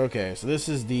Harvest. Okay, so this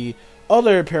is the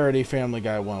other parody Family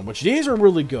Guy one, which these are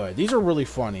really good. These are really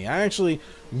funny. I actually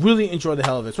really enjoy the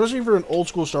hell of it. Especially if you're an old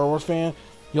school Star Wars fan,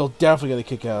 you'll definitely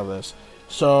get a kick out of this.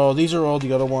 So these are all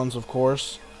the other ones, of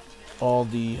course. All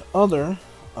the other.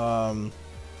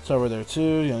 It's over there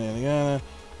too. Yada.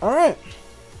 Alright.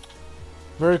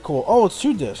 Very cool. Oh, it's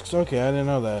 2 discs. Okay, I didn't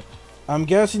know that. I'm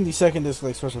guessing the second disc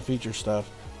like special feature stuff.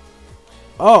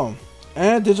 Oh,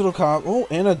 and a digital copy. Oh,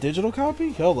 and a digital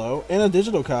copy? Hello. And a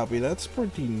digital copy. That's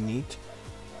pretty neat.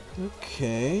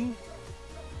 Okay.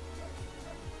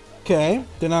 Okay.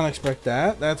 Did not expect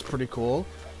that. That's pretty cool.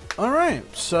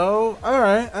 Alright. So,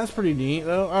 alright. That's pretty neat,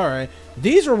 though. Alright.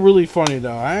 These were really funny,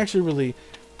 though.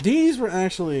 These were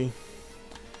actually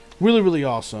really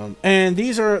awesome. And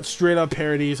these are straight up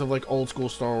parodies of like old school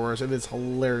Star Wars. It is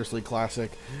hilariously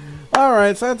classic.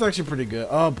 Alright, so that's actually pretty good.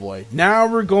 Oh boy. Now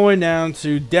we're going down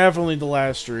to definitely the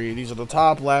last 3. These are the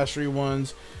top last 3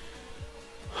 ones.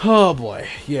 Oh boy.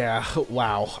 Yeah.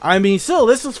 Wow. I mean, still,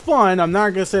 this is fun. I'm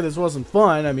not gonna say this wasn't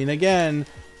fun. I mean, again,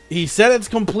 he said it's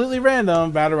completely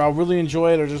random. Either I'll really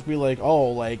enjoy it or just be like,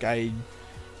 oh, like I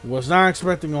was not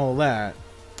expecting all that.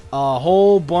 A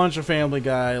whole bunch of Family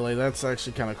Guy, like that's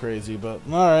actually kind of crazy, but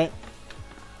alright.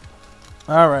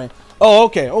 Oh,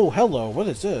 okay. Oh, hello. What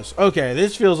is this? Okay,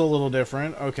 this feels a little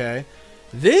different. Okay.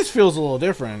 This feels a little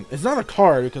different. It's not a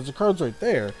card because the card's right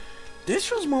there. This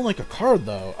feels more like a card,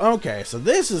 though. Okay, so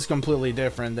this is completely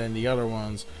different than the other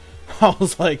ones. I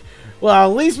was like, well,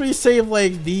 at least we saved,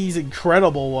 like, these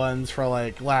incredible ones for,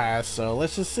 like, last, so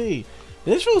let's just see.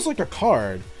 This feels like a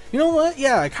card. You know what?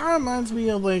 Yeah, it kind of reminds me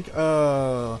of like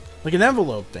an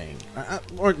envelope thing,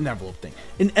 or an envelope thing.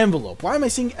 An envelope. Why am I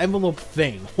saying envelope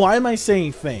thing? Why am I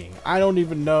saying thing? I don't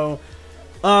even know.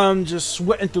 Just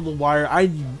sweating through the wire. I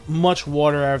need much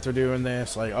water after doing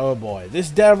this. Like, oh boy, this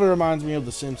definitely reminds me of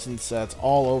the Simpsons sets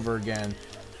all over again,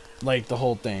 like the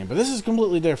whole thing. But this is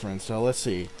completely different. So let's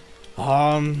see.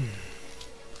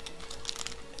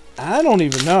 I don't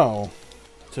even know.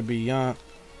 To be honest.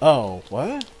 Oh,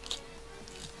 what?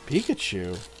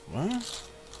 Pikachu? What?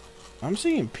 I'm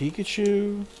seeing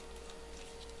Pikachu.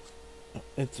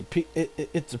 It's a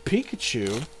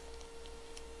Pikachu.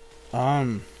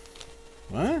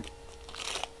 What?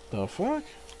 The fuck?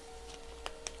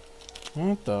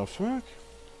 What the fuck?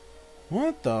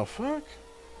 What the fuck?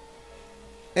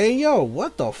 Hey yo,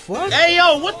 what the fuck? Hey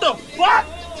yo, what the fuck?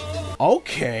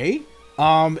 Okay.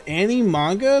 Any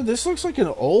manga? This looks like an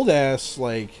old ass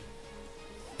like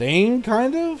thing,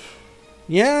 kind of.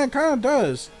 Yeah, it kind of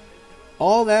does.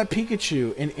 All that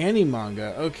Pikachu in any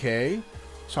manga. Okay.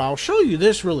 So I'll show you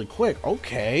this really quick.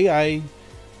 Okay, I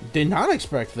did not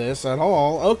expect this at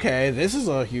all. Okay, this is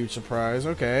a huge surprise.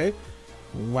 Okay.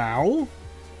 Wow.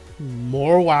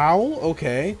 More wow.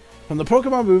 Okay. From the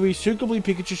Pokemon movies, 2 complete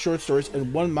Pikachu short stories,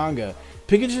 and 1 manga.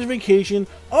 Pikachu's Vacation.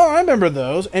 Oh, I remember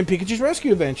those. And Pikachu's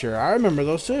Rescue Adventure. I remember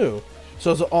those too.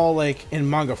 So is it all like in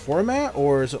manga format,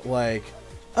 or is it like...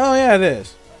 Oh yeah, it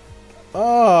is.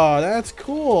 Oh, that's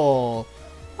cool.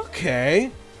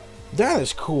 Okay. That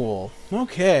is cool.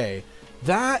 Okay.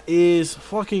 That is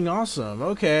fucking awesome.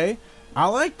 Okay. I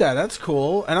like that. That's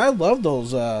cool. And I love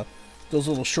those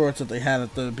little shorts that they had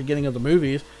at the beginning of the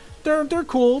movies. They're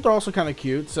cool. They're also kind of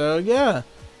cute. So yeah,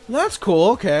 that's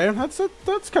cool. Okay,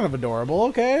 that's kind of adorable.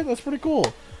 Okay, that's pretty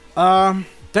cool.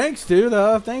 Thanks,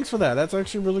 dude. Thanks for that. That's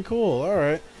actually really cool. All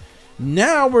right,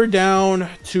 now we're down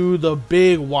to the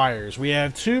big wires. We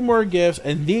have 2 more gifts,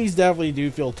 and these definitely do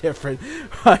feel different.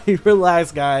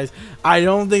 Relax, guys. I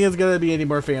don't think it's gonna be any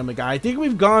more Family Guy. I think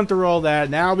we've gone through all that.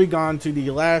 Now we've gone to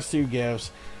the last 2 gifts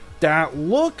that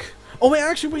look. Oh, wait,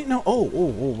 actually, wait, no. Oh,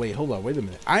 wait, hold on. Wait a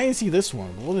minute. I didn't see this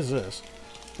one. What is this?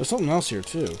 There's something else here,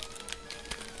 too.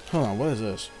 Hold on, what is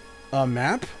this? A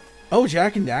map? Oh,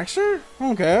 Jak and Daxter?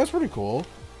 Okay, that's pretty cool.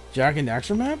 Jak and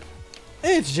Daxter map?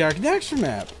 Hey, it's Jak and Daxter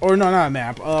map. Or, no, not a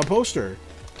map. Poster.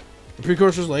 The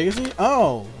Precursor's Legacy?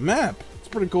 Oh, map. It's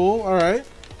pretty cool. All right.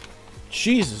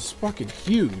 Jesus, fucking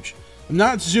huge. I'm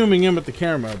not zooming in with the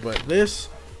camera, but this...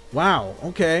 Wow,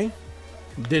 okay.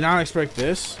 Did not expect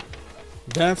this.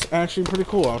 That's actually pretty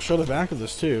cool. I'll show the back of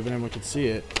this too, if anyone can see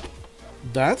it.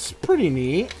 That's pretty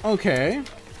neat. Okay.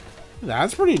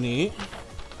 That's pretty neat.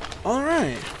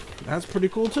 Alright. That's pretty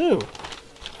cool too.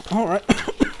 Alright.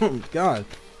 God.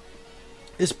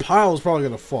 This pile is probably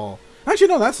going to fall. Actually,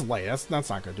 no, that's light. That's not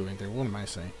going to do anything. What am I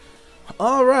saying?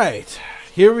 Alright.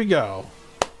 Here we go.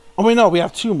 Oh, wait, no. We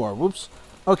have 2 more. Whoops.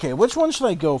 Okay, which one should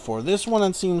I go for? This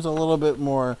one seems a little bit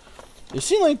more... They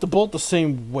seem like they're both the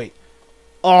same weight.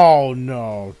 Oh,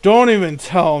 no. Don't even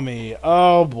tell me.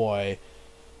 Oh, boy.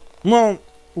 Well,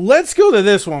 let's go to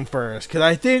this one first, because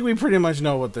I think we pretty much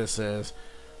know what this is.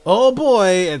 Oh, boy.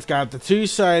 It's got the 2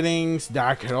 sightings.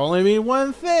 That could only be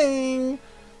one thing.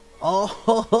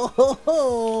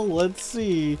 Oh, let's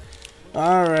see.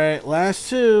 All right. Last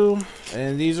 2.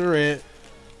 And these are it.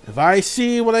 If I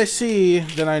see what I see,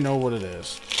 then I know what it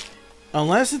is.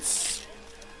 Unless it's...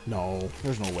 No.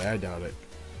 There's no way. I doubt it.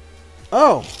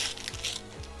 Oh.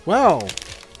 Well,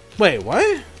 wait,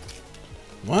 what?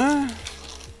 What?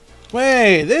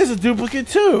 Wait, there's a duplicate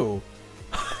too.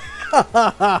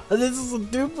 This is a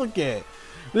duplicate.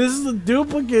 This is a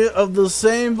duplicate of the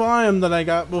same volume that I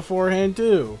got beforehand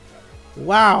too.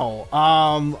 Wow.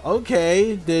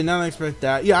 Okay, did not expect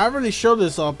that. Yeah, I already showed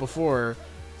this off before,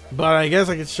 but I guess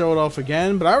I could show it off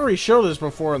again. But I already showed this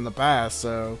before in the past,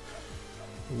 so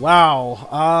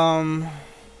wow.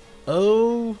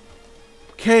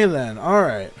 Okay then,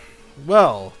 alright.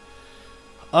 Well.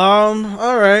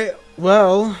 Alright.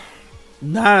 Well,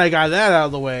 now that I got that out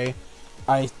of the way,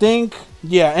 I think,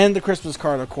 yeah, and the Christmas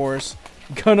card, of course.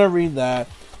 Gonna read that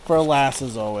for last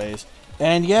as always.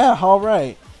 And yeah,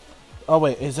 alright. Oh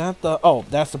wait, is that the, oh,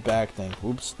 that's the bag thing.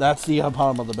 Oops, that's the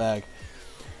bottom of the bag.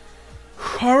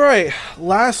 Alright,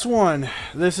 last one.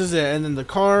 This is it. And then the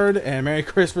card, and Merry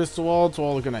Christmas to all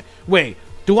the good night. Wait,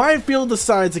 do I feel the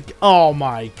sides again? Oh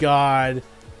my god.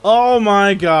 Oh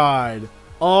my god.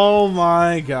 Oh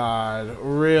my god.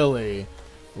 Really?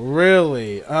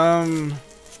 Really?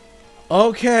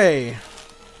 Okay.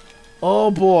 Oh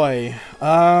boy.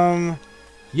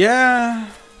 Yeah.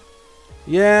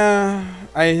 Yeah.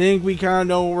 I think we kind of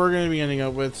know what we're going to be ending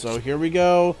up with. So here we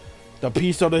go. The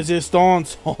piece de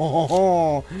resistance.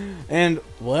 And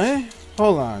what?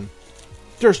 Hold on.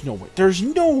 There's no way. There's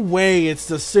no way it's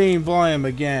the same volume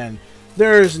again.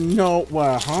 There's no...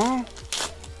 What, huh?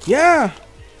 Yeah.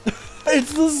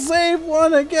 It's the same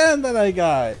one again that I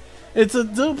got. It's a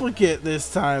duplicate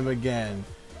this time again.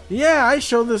 Yeah, I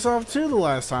showed this off too the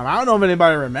last time. I don't know if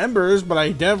anybody remembers, but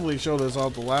I definitely showed this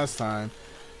off the last time.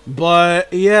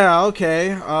 But, yeah,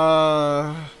 okay.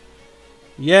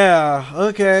 Yeah,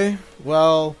 okay.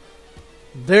 Well,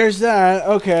 there's that.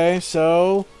 Okay,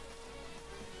 so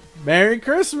Merry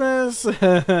Christmas.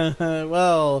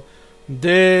 Well,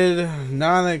 did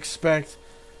not expect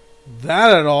that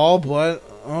at all, but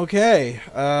okay.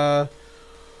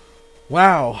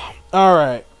 Wow. All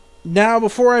right. Now,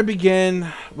 before I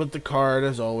begin with the card,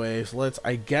 as always, let's,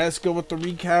 I guess, go with the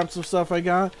recaps of stuff I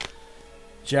got.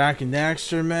 Jack and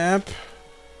Daxter map.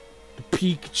 The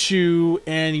Pikachu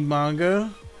anime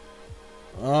manga.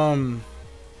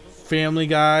 Family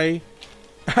Guy.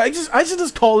 I should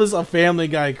just call this a Family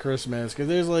Guy Christmas, because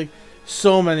there's, like,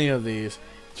 so many of these.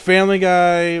 Family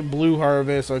Guy, Blue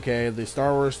Harvest, okay, the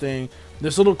Star Wars thing.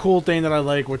 This little cool thing that I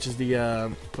like, which is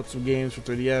the, put some games for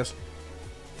 3DS.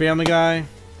 Family Guy.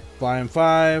 Volume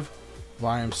 5,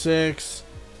 Volume 6,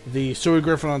 the Stewie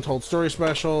Griffin Untold Story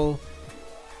Special.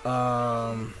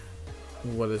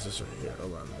 What is this right here?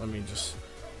 Hold on, let me just.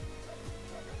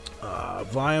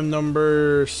 Volume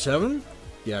number 7?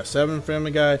 Yeah, 7, Family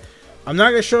Guy. I'm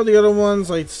not going to show the other ones,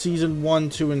 like Season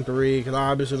 1, 2, and 3, because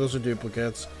obviously those are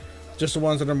duplicates. Just the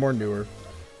ones that are more newer.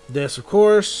 This, of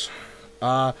course.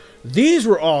 These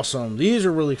were awesome. These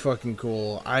are really fucking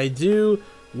cool. I do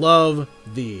love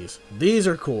these. These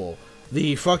are cool.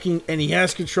 The fucking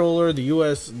NES controller, the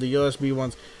USB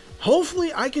ones.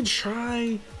 Hopefully I can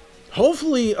try.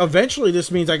 Hopefully eventually this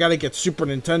means I gotta get Super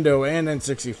Nintendo and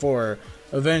N64.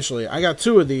 Eventually. I got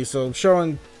 2 of these, so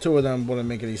showing 2 of them wouldn't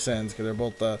make any sense because they're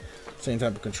both the same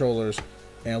type of controllers.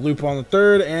 And Lupin the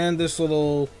Third and this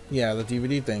little, yeah, the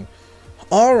DVD thing.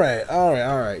 Alright, alright,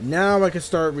 alright. Now I can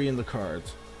start reading the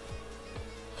cards.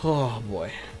 Oh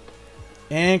boy.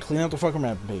 And clean up the fucking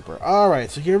wrapping paper.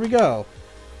 Alright, so here we go.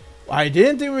 I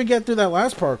didn't think we'd get through that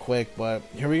last part quick, but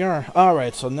here we are.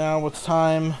 Alright, so now it's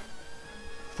time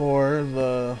for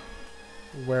the...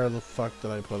 Where the fuck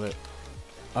did I put it?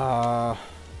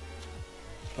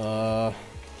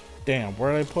 Damn,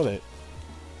 where did I put it?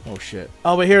 Oh shit.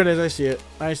 Oh, but here it is. I see it.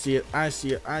 I see it. I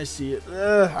see it. I see it.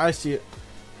 I see it.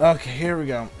 Okay, here we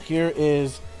go. Here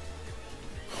is...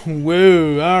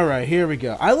 Woo! Alright, here we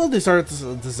go. I love this art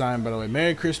design, by the way.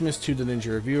 Merry Christmas to the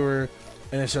Ninja Reviewer.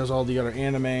 And it shows all the other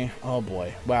anime. Oh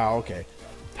boy. Wow, okay.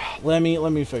 Let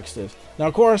me fix this. Now,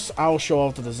 of course, I'll show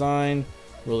off the design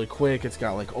really quick. It's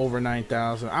got like over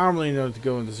 9,000. I don't really know to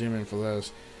go into zoom in for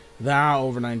this. That,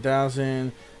 over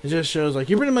 9,000. It just shows, like,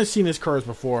 you've pretty much seen these cards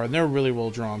before, and they're really well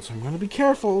drawn. So I'm going to be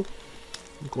careful.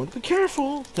 I'm going to be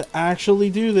careful to actually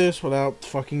do this without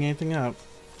fucking anything up.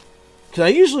 Because I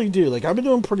usually do. Like, I've been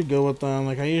doing pretty good with them.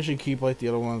 Like, I usually keep, like, the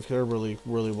other ones. Because they're really,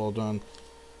 really well done.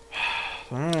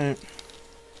 Alright.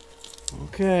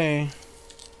 Okay.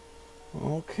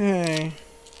 Okay.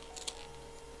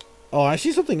 Oh, I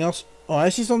see something else. Oh, I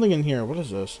see something in here. What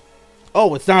is this?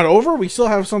 Oh, it's not over? We still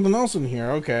have something else in here.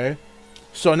 Okay.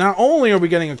 So, not only are we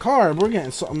getting a card, we're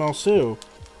getting something else, too.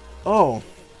 Oh.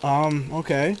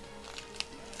 Okay.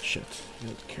 Shit.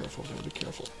 Gotta be careful. Gotta be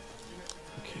careful.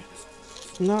 Okay.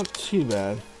 Not too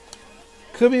bad.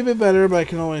 Could be a bit better, but I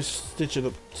can always stitch it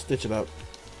up. Stitch it up.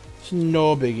 It's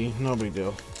no biggie. No big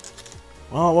deal.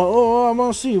 Oh, well, oh, I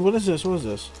want to see. What is this? What is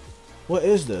this? What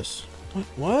is this?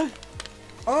 What?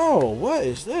 Oh, what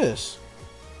is this?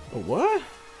 What?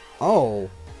 Oh.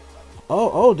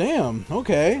 Oh, damn.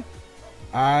 Okay.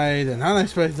 I did not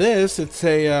expect this. It's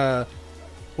a,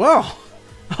 well,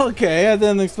 okay, I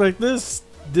didn't expect this.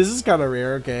 This is kind of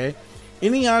rare, okay.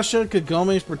 Inuyasha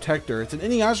Kagome's Protector. It's an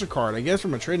Inuyasha card, I guess,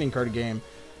 from a trading card game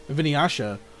of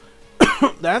Inuyasha.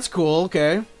 That's cool,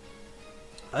 okay.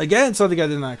 Again, something I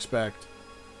did not expect.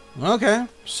 Okay,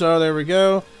 so there we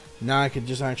go. Now I can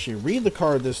just actually read the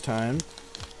card this time.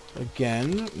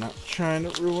 Again, not trying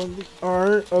to ruin the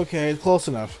art. Okay, close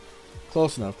enough.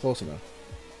 Close enough, close enough.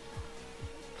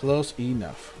 Close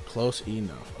enough. Close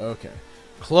enough. Okay.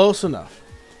 Close enough.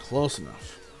 Close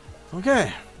enough.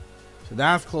 Okay. So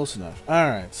that's close enough.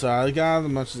 Alright, so I got as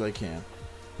much as I can.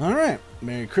 Alright.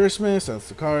 Merry Christmas. That's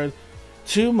the card.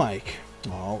 To Mike.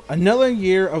 Oh, another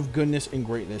year of goodness and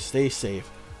greatness. Stay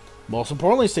safe. Most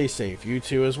importantly, stay safe. You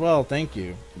too as well. Thank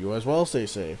you. You as well stay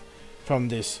safe from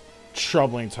this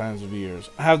troubling times of years.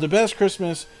 Have the best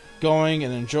Christmas going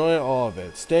and enjoy all of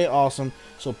it. Stay awesome.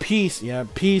 So peace, yeah,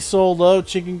 peace, soul, love,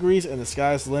 chicken grease, and the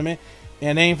sky's the limit.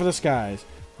 And aim for the skies.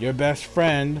 Your best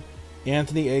friend,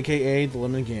 Anthony, aka the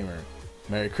Lemon Gamer.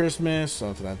 Merry Christmas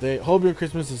on to that day. Hope your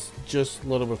Christmas is just a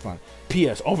little bit fun.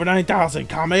 P.S. Over 9,000.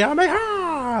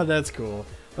 Kamehameha! That's cool.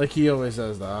 Like he always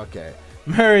says that. Okay.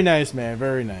 Very nice, man.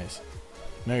 Very nice.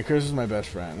 Merry Christmas, my best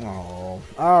friend. Oh.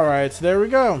 Alright, so there we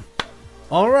go.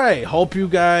 Alright. Hope you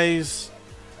guys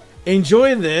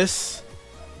enjoy this.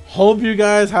 Hope you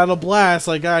guys had a blast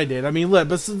like I did. I mean, look,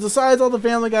 but besides all the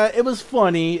Family Guy, it was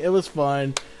funny. It was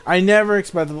fun. I never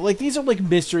expected, like, these are like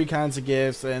mystery kinds of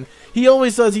gifts, and he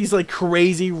always does these like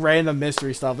crazy random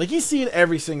mystery stuff. Like, you see it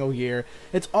every single year.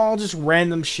 It's all just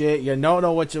random shit. You don't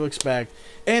know what to expect,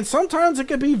 and sometimes it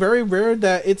could be very rare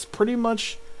that it's pretty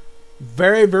much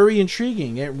very, very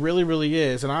intriguing. It really, really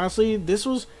is. And honestly, this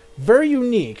was very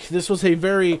unique. This was a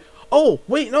very... Oh,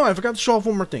 wait, no, I forgot to show off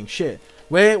one more thing. Shit.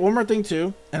 Wait, one more thing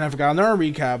too. And I forgot another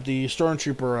recap, the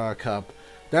Stormtrooper Cup.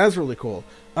 That's really cool.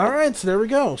 Alright, so there we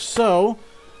go. So,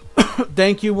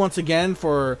 thank you once again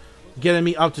for getting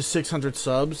me up to 600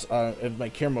 subs. If my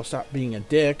camera will stop being a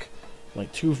dick,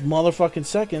 like 2 motherfucking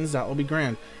seconds, that will be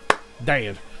grand.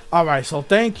 Damn. Alright, so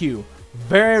thank you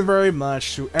very, very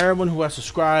much to everyone who has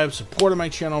subscribed, supported my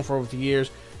channel for over the years.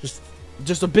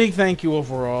 Just a big thank you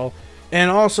overall.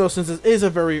 And also, since it is a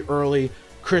very early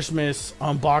Christmas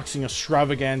unboxing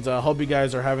extravaganza, I hope you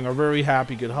guys are having a very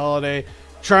happy, good holiday.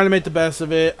 Trying to make the best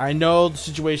of it. I know the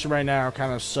situation right now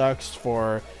kind of sucks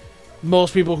for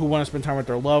most people who want to spend time with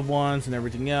their loved ones and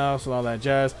everything else and all that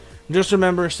jazz. Just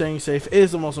remember, staying safe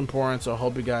is the most important, so I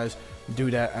hope you guys do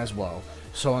that as well.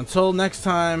 So until next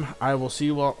time, I will see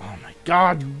you all. Oh my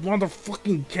god, you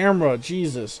motherfucking camera,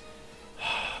 Jesus.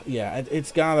 Yeah,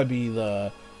 it's gotta be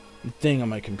the thing on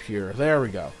my computer. There we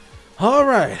go.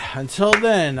 Alright, until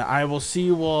then, I will see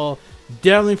you all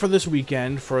definitely for this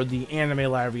weekend for the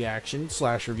anime live reaction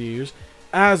 / reviews.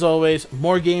 As always,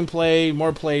 more gameplay,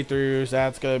 more playthroughs.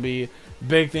 That's gonna be a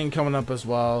big thing coming up as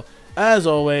well. As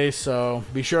always, so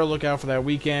be sure to look out for that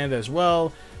weekend as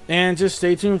well. And just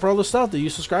stay tuned for all the stuff that you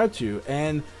subscribe to.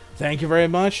 And thank you very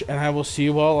much, and I will see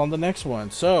you all on the next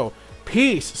one. So,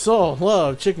 peace, soul,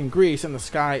 love, chicken grease, and the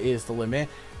sky is the limit.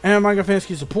 And manga fans,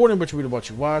 keep supporting which read what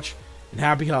you watch. And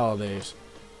happy holidays.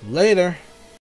 Later.